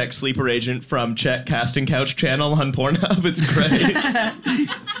being a Czech sleeper agent from Czech Casting Couch channel on Pornhub. It's great.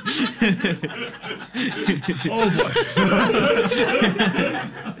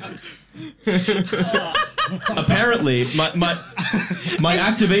 Apparently, my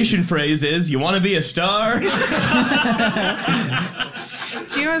activation phrase is, "You want to be a star?"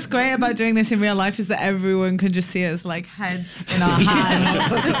 Do you know what's great about doing this in real life is that everyone can just see us like heads in our hands.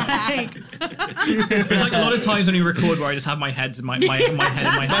 There's like a lot of times when you record where I just have my heads in my head in my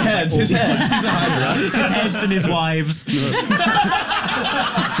hands. My heads, his heads. He's a Hydra. His heads and his wives.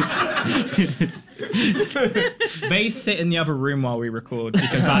 They sit in the other room while we record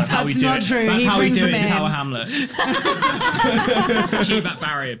because that's how we do not it. true. That's He how we brings do it them in in. Tower Hamlets. Achieve that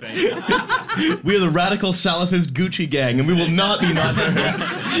barrier, baby. We are the radical Salafist Gucci gang, and we will not be not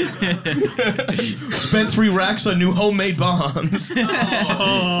Spent 3 racks on new homemade bombs.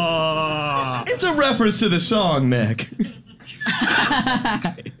 Oh. It's a reference to the song, Mick.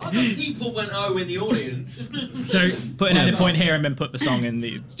 Other people went in the audience. So put an edit point here and then put the song in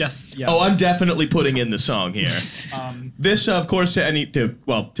the Oh, I'm definitely putting in the song here. This, of course, to I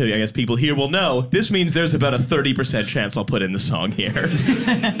guess people here will know, this means there's about a 30% chance I'll put in the song here.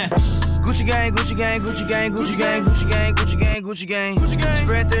 Gucci gang, Gucci gang, Gucci gang, Gucci gang, Gucci gang, Gucci gang, Gucci gang.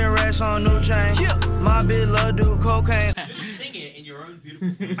 Spread their racks on new chain. My bitch love do cocaine. Just sing it in your own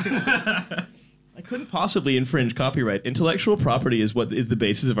beautiful. I couldn't possibly infringe copyright. Intellectual property is what is the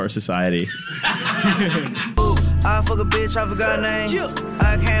basis of our society. I fuck a bitch, I forgot her name.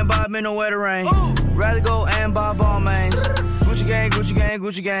 I can't buy me no wetter rain. Rather go and buy ball mains. Gucci gang, Gucci gang,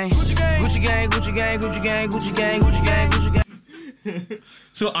 Gucci gang. Gucci gang, Gucci gang, Gucci gang, Gucci gang, Gucci gang, Gucci gang, Gucci gang.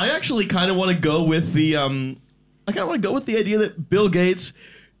 So I actually kind of want to go with the idea that Bill Gates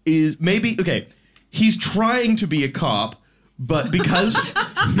is maybe okay. He's trying to be a cop, but because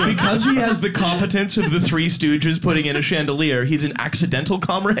he has the competence of the Three Stooges putting in a chandelier, he's an accidental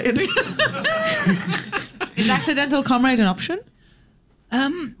comrade. Is accidental comrade an option?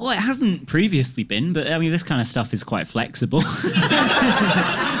 Well, it hasn't previously been, but I mean, this kind of stuff is quite flexible.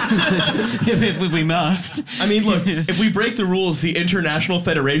 if we must. I mean, look, if we break the rules, the International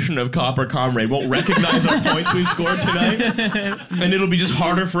Federation of Cop or Comrade won't recognize our points we've scored tonight, and it'll be just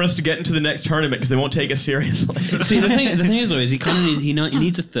harder for us to get into the next tournament because they won't take us seriously. See, the thing is though, is he kind of he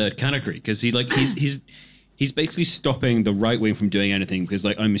needs a third category because he's basically stopping the right wing from doing anything because,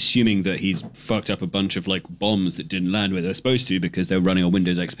 like, I'm assuming that he's fucked up a bunch of, like, bombs that didn't land where they're supposed to because they're running on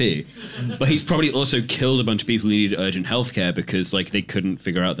Windows XP. But he's probably also killed a bunch of people who needed urgent healthcare because, like, they couldn't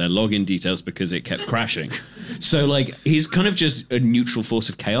figure out their login details because it kept crashing. So, like, he's kind of just a neutral force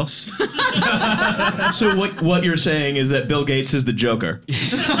of chaos. So what you're saying is that Bill Gates is the Joker?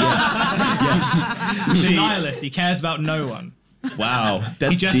 Yes. He's a nihilist. He cares about no one. Wow,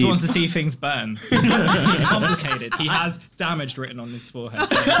 that's He just deep. wants to see things burn. He's complicated. He has damaged written on his forehead.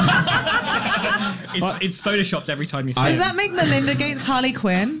 It's photoshopped every time you see Does it. that make Melinda Gates Harley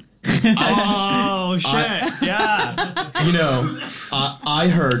Quinn? Oh, shit. Yeah. You know, I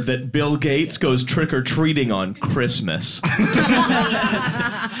heard that Bill Gates goes trick-or-treating on Christmas.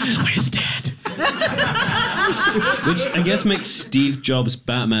 Twisted. Which I guess makes Steve Jobs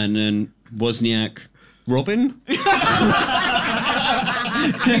Batman and Wozniak Robin?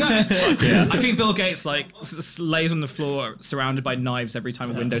 I think Bill Gates lays on the floor surrounded by knives every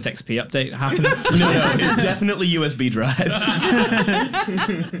time a Windows XP update happens. No, it's definitely USB drives.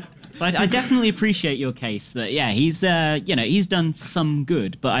 I definitely appreciate your case that he's he's done some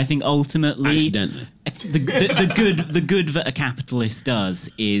good, but I think ultimately Accidentally. the good that a capitalist does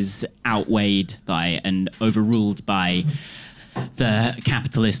is outweighed by and overruled by the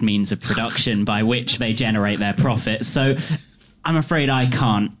capitalist means of production by which they generate their profit. So I'm afraid I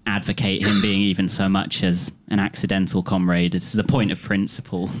can't advocate him being even so much as an accidental comrade. This is a point of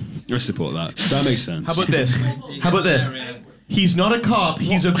principle. I support that. That makes sense. How about this? He's not a cop,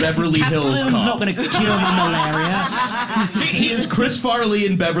 he's a Beverly Hills Capitalism's cop. not going to cure my malaria. He is Chris Farley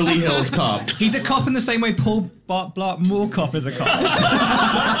in Beverly Hills Cop. He's a cop in the same way Paul Blart Mall Cop is a cop.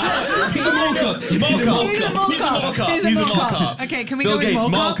 He's a mall cop. He's a mall cop. Okay, can we Bill go with Gates, mall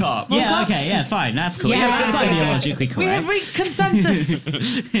mall cop? cop. Yeah, okay, yeah, fine, that's cool. Yeah, Yeah, that's ideologically correct. We have reached consensus.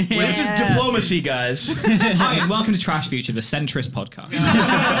 This is diplomacy, guys. Hi, and welcome to Trash Future, the centrist podcast.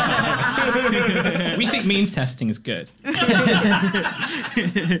 We think means testing is good.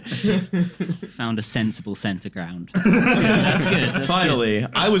 Found a sensible centre ground. That's good. That's Finally,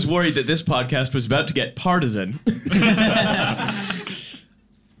 I was worried that this podcast was about to get partisan.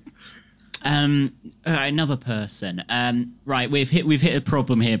 Another person. Right, we've hit a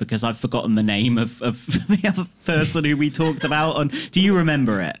problem here because I've forgotten the name of the other person who we talked about. Do you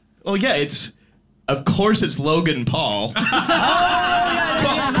remember it? Oh yeah, of course it's Logan Paul.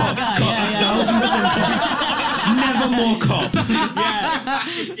 Never more cop.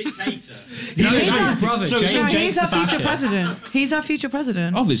 His brother, He's our future president. He's our future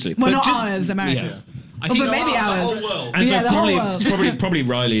president. Obviously. Well, But not just- ours, America. I Oh, think but maybe ours. And so Yeah, the whole world. probably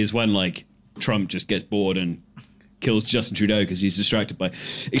Riley is when, like, Trump just gets bored and kills Justin Trudeau because he's distracted by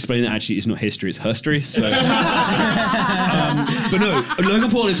explaining that actually it's not history, it's herstory. So, but no, Logan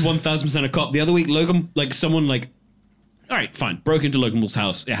Paul is 1000% a cop. The other week, someone all right, fine, broke into Logan Paul's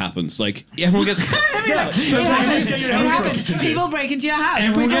house. It happens. Like, everyone gets. It happens. People break into your house.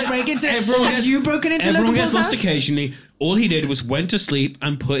 Have you broken into Everyone Logan gets Paul's lost house? occasionally. All he did was went to sleep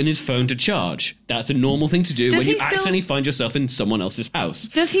and put in his phone to charge. That's a normal thing to do Does when you he still- accidentally find yourself in someone else's house.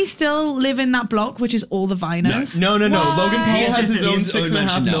 Does he still live in that block, which is all the Vinos? No. Logan Paul Why? has his own His own $6.5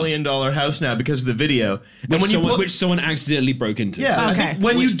 mansion now. million house now because of the video. Which someone accidentally broke into. Yeah, I Okay. think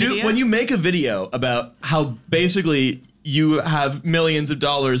when Which you video? when you make a video about how basically you have millions of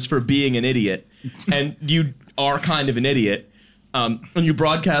dollars for being an idiot, and you are kind of an idiot, and you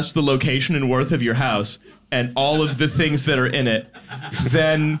broadcast the location and worth of your house and all of the things that are in it,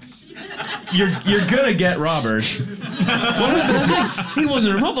 then you're gonna get robbers. He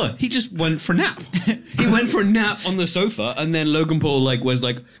wasn't a robber. He just went for a nap. He went for a nap on the sofa, and then Logan Paul was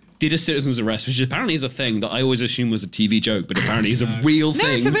like, did a citizen's arrest, which apparently is a thing that I always assumed was a TV joke, but apparently is a real thing.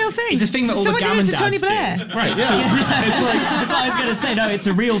 No, it's a real thing. It's a thing that all the Someone did gammon it to Tony dads do. Blair. Right. So It's like, that's what I was going to say. No, it's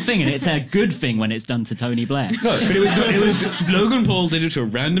a real thing, and it's a good thing when it's done to Tony Blair. no, but it was Logan Paul did it to a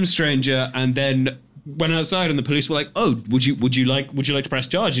random stranger, and then went outside, and the police were like, "Oh, would you like to press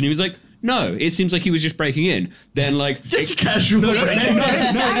charge?" And he was like, "No, it seems like he was just breaking in." Then like Just a casual.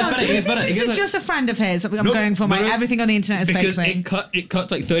 Hang on, do you think this is just a friend of his that I'm going for? Everything on the internet is fake because thing. it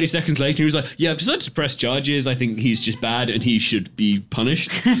cut like 30 seconds later. And he was like, "Yeah, I've decided to press charges. I think he's just bad and he should be punished."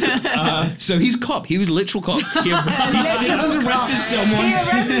 So he's cop. He was a literal cop. He arrested someone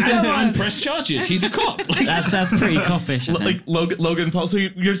and pressed charges. He's a cop. Like, That's pretty coppish. I think. Like Logan Paul. So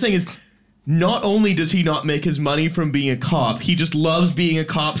you're saying is, not only does he not make his money from being a cop, he just loves being a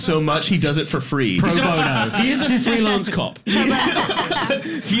cop so much he does it for free. he is a freelance cop. He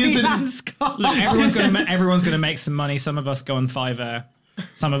is Freelance cop. Look, everyone's gonna make some money. Some of us go on Fiverr.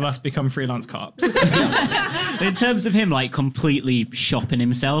 Some of us become freelance cops. In terms of him, like, completely shopping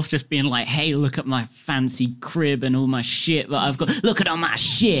himself, just being like, "Hey, look at my fancy crib and all my shit that I've got. Look at all my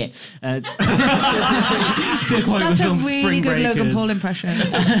shit." To quote That's the a film really Spring good Logan Breakers. Paul impression.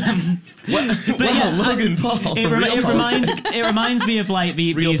 But yeah, Logan Paul. It reminds me of like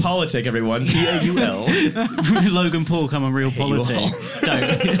Real these Politic, everyone. PAUL. Logan Paul, come on, Real Politic.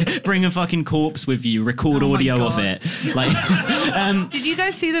 Don't bring a fucking corpse with you. Record Oh my audio of God. it. Like, Did you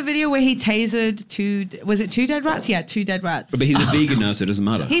guys see the video where he tasered two dead rats? Yeah, 2 dead rats. But he's a vegan now, so it doesn't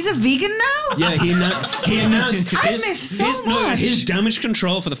matter. He's a vegan now? Yeah, he announced I missed so much. his damage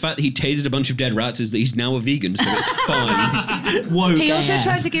control for the fact that he tasered a bunch of dead rats is that he's now a vegan, so it's fine. woke He also AF.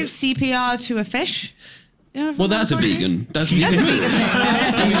 tried to give CPR to a fish. Well, that's a vegan. That's That's a vegan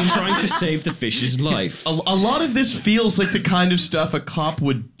thing. He was trying to save the fish's life. A lot of this feels like the kind of stuff a cop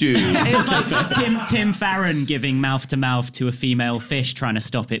would do. It's like Tim Farron giving mouth to mouth to a female fish trying to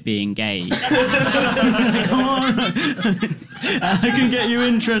stop it being gay. Come on, I can get you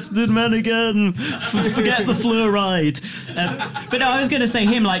interested, man, again. Forget the fluoride. But no, I was going to say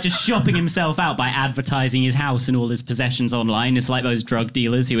him like just shopping himself out by advertising his house and all his possessions online. It's like those drug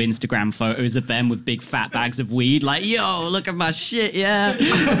dealers who Instagram photos of them with big fat bags of weed. Like, yo, look at my shit, yeah.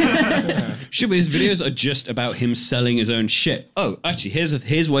 Sure, but his videos are just about him selling his own shit. Oh, actually,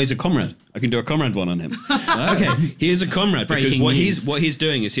 here's why he's a comrade. I can do a comrade one on him. Okay, he is a comrade because Breaking what news. he's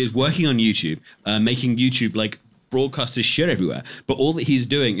doing is he's working on YouTube, making YouTube like broadcast his shit everywhere. But all that he's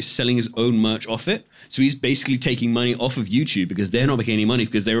doing is selling his own merch off it. So he's basically taking money off of YouTube because they're not making any money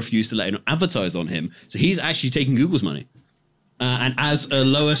because they refuse to let him advertise on him. So he's actually taking Google's money. And as a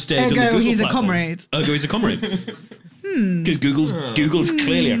lower stage on the Ergo, Google he's a platform- comrade. Ergo, he's a comrade. Because Google's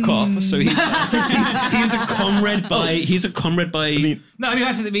clearly a cop, so he's a comrade by No, I mean,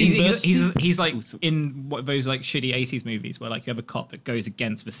 that's, Inverse? he's like in what those like shitty 80s movies where like you have a cop that goes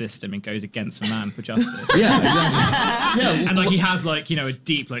against the system and goes against the man for justice. yeah, exactly. And like he has like, you know, a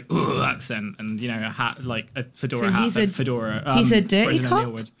deep like accent and, you know, a hat, like a fedora So hat, he's that a- fedora. he's a dirty Brendan cop?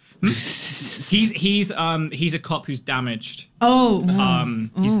 O'Neill would. He's a cop who's damaged. Oh.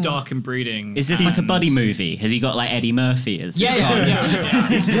 He's dark and brooding. Is this like a and- buddy movie? Has he got like Eddie Murphy as his Yeah, partner?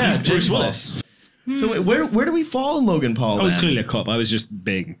 yeah. Bruce Willis. So wait, where do we fall in Logan Paul? Oh, he's then? clearly a cop. I was just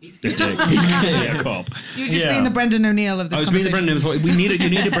being a dick. He's clearly a cop. You're just Yeah. being the Brendan O'Neill of this I was being the conversation. Brendan. You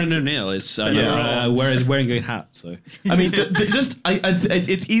need a Brendan O'Neill. It's wearing a hat. So I mean,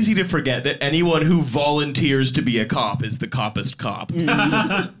 it's easy to forget that anyone who volunteers to be a cop is the coppest cop.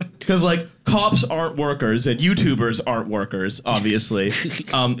 Because like cops aren't workers and YouTubers aren't workers, obviously.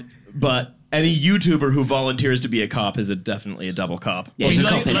 But any YouTuber who volunteers to be a cop is definitely a double cop. Yeah, he's a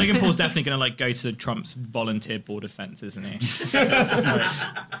cop, innit? Logan Paul's definitely going to like go to Trump's volunteer border fence, isn't he?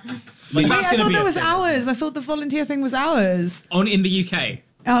 Wait, that's I gonna thought be that a was thing, ours. I thought the volunteer thing was ours. in the UK.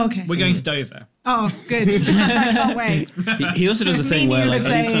 Oh, okay. We're going to Dover. Oh, good. I can't wait. he also does a thing where like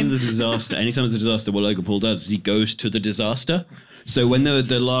Meaning anytime the there's a disaster, what Logan Paul does is he goes to the disaster. So when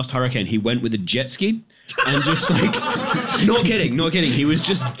the last hurricane, he went with a jet ski. And just like, not kidding. He was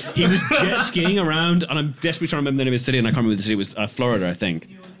jet skiing around, and I'm desperately trying to remember the name of the city, and I can't remember the city. It was Florida, I think.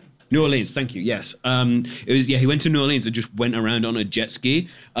 New Orleans, thank you. Yes, it was. Yeah, he went to New Orleans and just went around on a jet ski,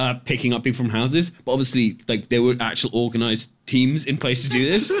 picking up people from houses. But obviously, like there were actual organized teams in place to do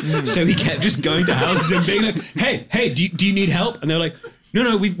this. So he kept just going to houses and being like, "Hey, do you need help?" And they're like,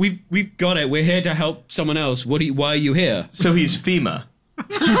 "No, we've got it. We're here to help someone else. Why are you here?" So he's FEMA.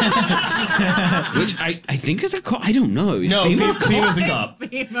 Which I think is a cop. I don't know. Is No, FEMA? FEMA's a cop.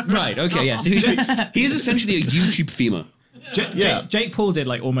 Right. Okay. Yeah. So he's essentially a YouTube FEMA. Yeah. Jake Paul did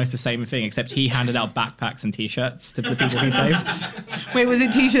like almost the same thing, except he handed out backpacks and t-shirts to the people he saved. Wait, was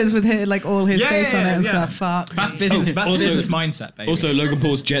it t-shirts with like all his Yeah, face on it and yeah. stuff? Fuck. That's business. That's Also- business mindset, baby. Also, Logan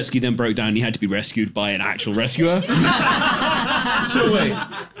Paul's jet ski then broke down. And he had to be rescued by an actual rescuer. So wait,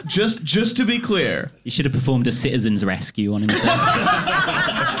 just to be clear, You should have performed a citizen's rescue on himself.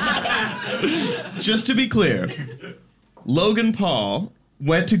 just to be clear, Logan Paul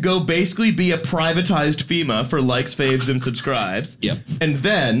went to go basically be a privatized FEMA for likes, faves, and subscribes. Yep. And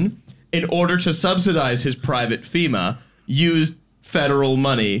then, in order to subsidize his private FEMA, used federal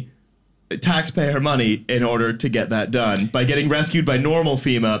money, taxpayer money, in order to get that done by getting rescued by normal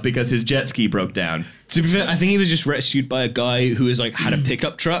FEMA because his jet ski broke down. To be fair, I think he was just rescued by a guy who was like had a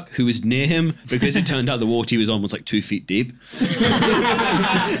pickup truck who was near him because it turned out the water he was on was like 2 feet deep.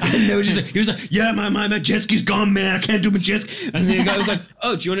 And they were just like, he was like, yeah, my jet ski's gone, man. I can't do my jet ski. And the guy was like,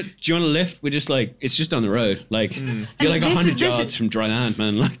 oh, do you want to lift? We're just like, it's just down the road. Like you're like this is- 100 this yards is- from dry land,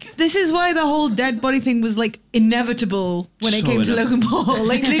 man. Like This is why the whole dead body thing was like inevitable when it So came to inevitable. Logan Paul.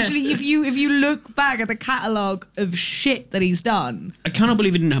 Like literally, if you look back at the catalogue of shit that he's done, I cannot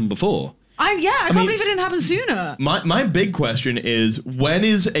believe it didn't happen before. I can't mean- believe it didn't happen sooner. My big question is, when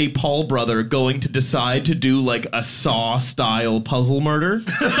is a Paul brother going to decide to do like a Saw style puzzle murder?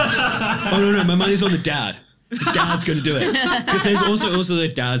 Oh no, my money's on the dad. The dad's going to do it. Because there's also the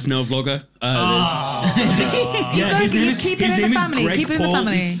dad's now vlogger. You keep it in the family. Greg Keep it in the Paul.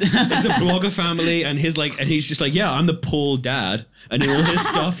 family. It's a blogger family, and he's just like, yeah, I'm the Paul dad, and in all his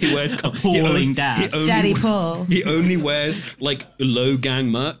stuff he wears Appalling dad. Daddy Paul. He only wears like low gang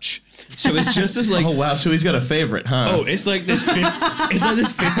merch, so it's just this like. Oh wow, so he's got a favorite, huh? Oh, it's like this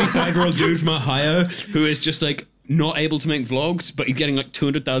 55-year-old dude from Ohio who is just like not able to make vlogs, but he's getting like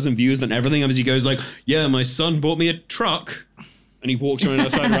 200,000 views on everything as he goes like, yeah, my son bought me a truck. And he walks around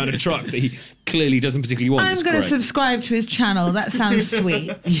outside around a truck that he clearly doesn't particularly want. I'm It's going to great. subscribe to his channel. That sounds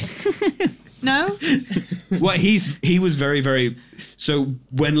sweet. No? Well, he was very, very. So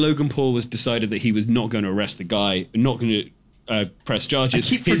when Logan Paul was decided that he was not going to arrest the guy, not going to press charges, I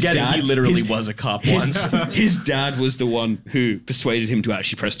keep his forgetting dad- he literally his- was a cop His, once. his dad was the one who persuaded him to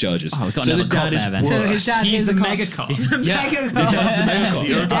actually press charges. Oh, we've got so another the dad cop is there, then. worse. So his dad He's is the a cop. mega cop. Yeah, Mega cop. that's the mega cop.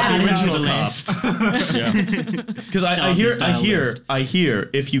 The Add him to original the cop. list. Because Stasi-style I hear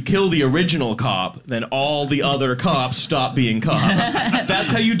if you kill the original cop, then all the other cops stop being cops. That's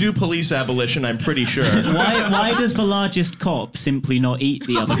how you do police abolition, I'm pretty sure. Why does the largest cop simply not eat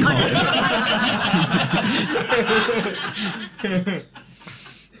the other cops?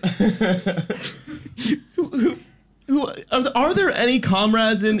 Are there any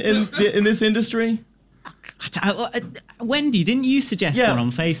comrades in this industry? Wendy, didn't you suggest Yeah. one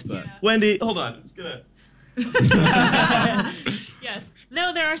on Facebook? Wendy, hold on. It's gonna. Yes.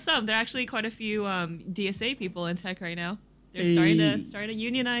 No, there are some. There are actually quite a few DSA people in tech right now. They're starting to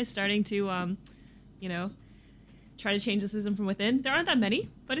unionize, starting to, try to change the system from within. There aren't that many,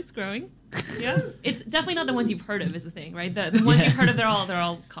 but it's growing. Yeah, it's definitely not the ones you've heard of. Is the thing, right? The ones you've heard of, they're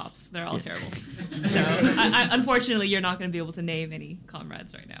all cops. They're all terrible. So, unfortunately, you're not going to be able to name any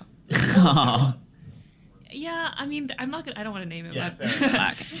comrades right now. Oh, Yeah, I mean, I don't want to name it. Yeah, but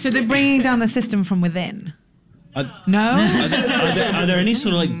fair So they're bringing down the system from within. Are, No? are there any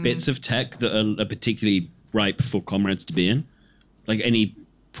sort of like bits of tech that are particularly ripe for comrades to be in? Like any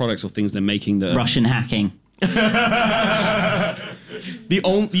products or things they're making that Russian hacking. The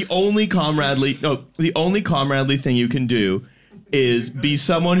only comradely thing you can do is be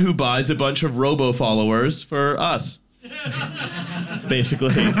someone who buys a bunch of robo followers for us.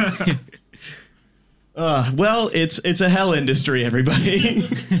 Basically. Well, it's a hell industry, everybody.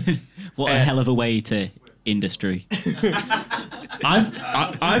 What a hell of a way to industry.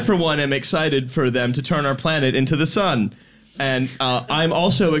 I for one am excited for them to turn our planet into the sun. And I'm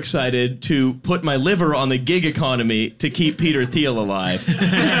also excited to put my liver on the gig economy to keep Peter Thiel alive.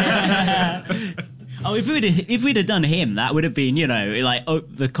 Oh, if we'd have done him, that would have been, like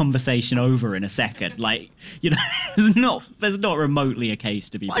the conversation over in a second. Like, there's not remotely a case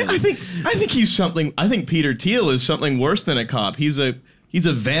to be built. I think he's something. I think Peter Thiel is something worse than a cop. He's a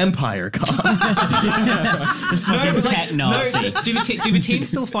vampire cop. Fucking tech Nazi. Do the teens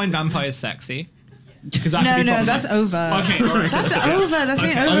still find vampires sexy? Because No, that's over. Okay, all right. That's over. That's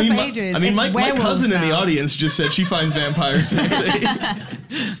been over I mean, for ages. my It's my werewolves cousin in the now. audience just said she finds vampires sexy.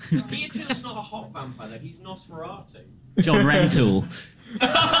 Peter Thiel's not a hot vampire, though. He's Nosferatu. John Rentoul,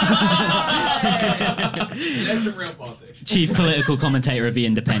 There's some real politics. chief political commentator of The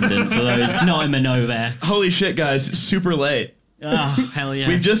Independent, for those not in the know there. Holy shit, guys! It's super late. Oh, hell yeah.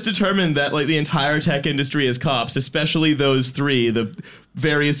 We've just determined that like the entire tech industry is cops, especially those three: the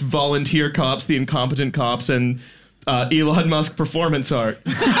various volunteer cops, the incompetent cops, and Elon Musk performance art.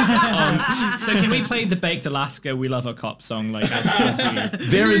 So can we play the Baked Alaska "We Love Our Cops" song like as we...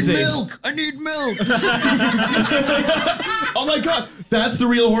 There is I need milk. Oh my god, that's the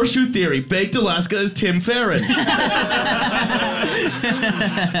real horseshoe theory. Baked Alaska is Tim Farron.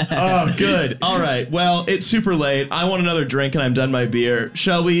 Oh, good. All right. Well, it's super late. I want another drink and I'm done my beer.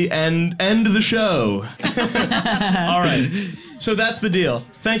 Shall we end the show? All right. So that's the deal.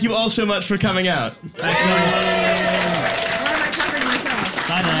 Thank you all so much for coming out. Thanks, guys. Why am I covering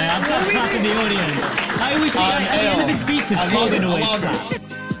myself? I don't know. I'm not clapping the audience. I always see at the end of his speeches, Corbyn always claps.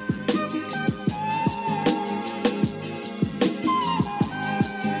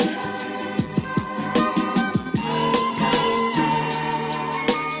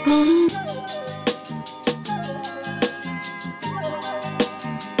 Mm-hmm.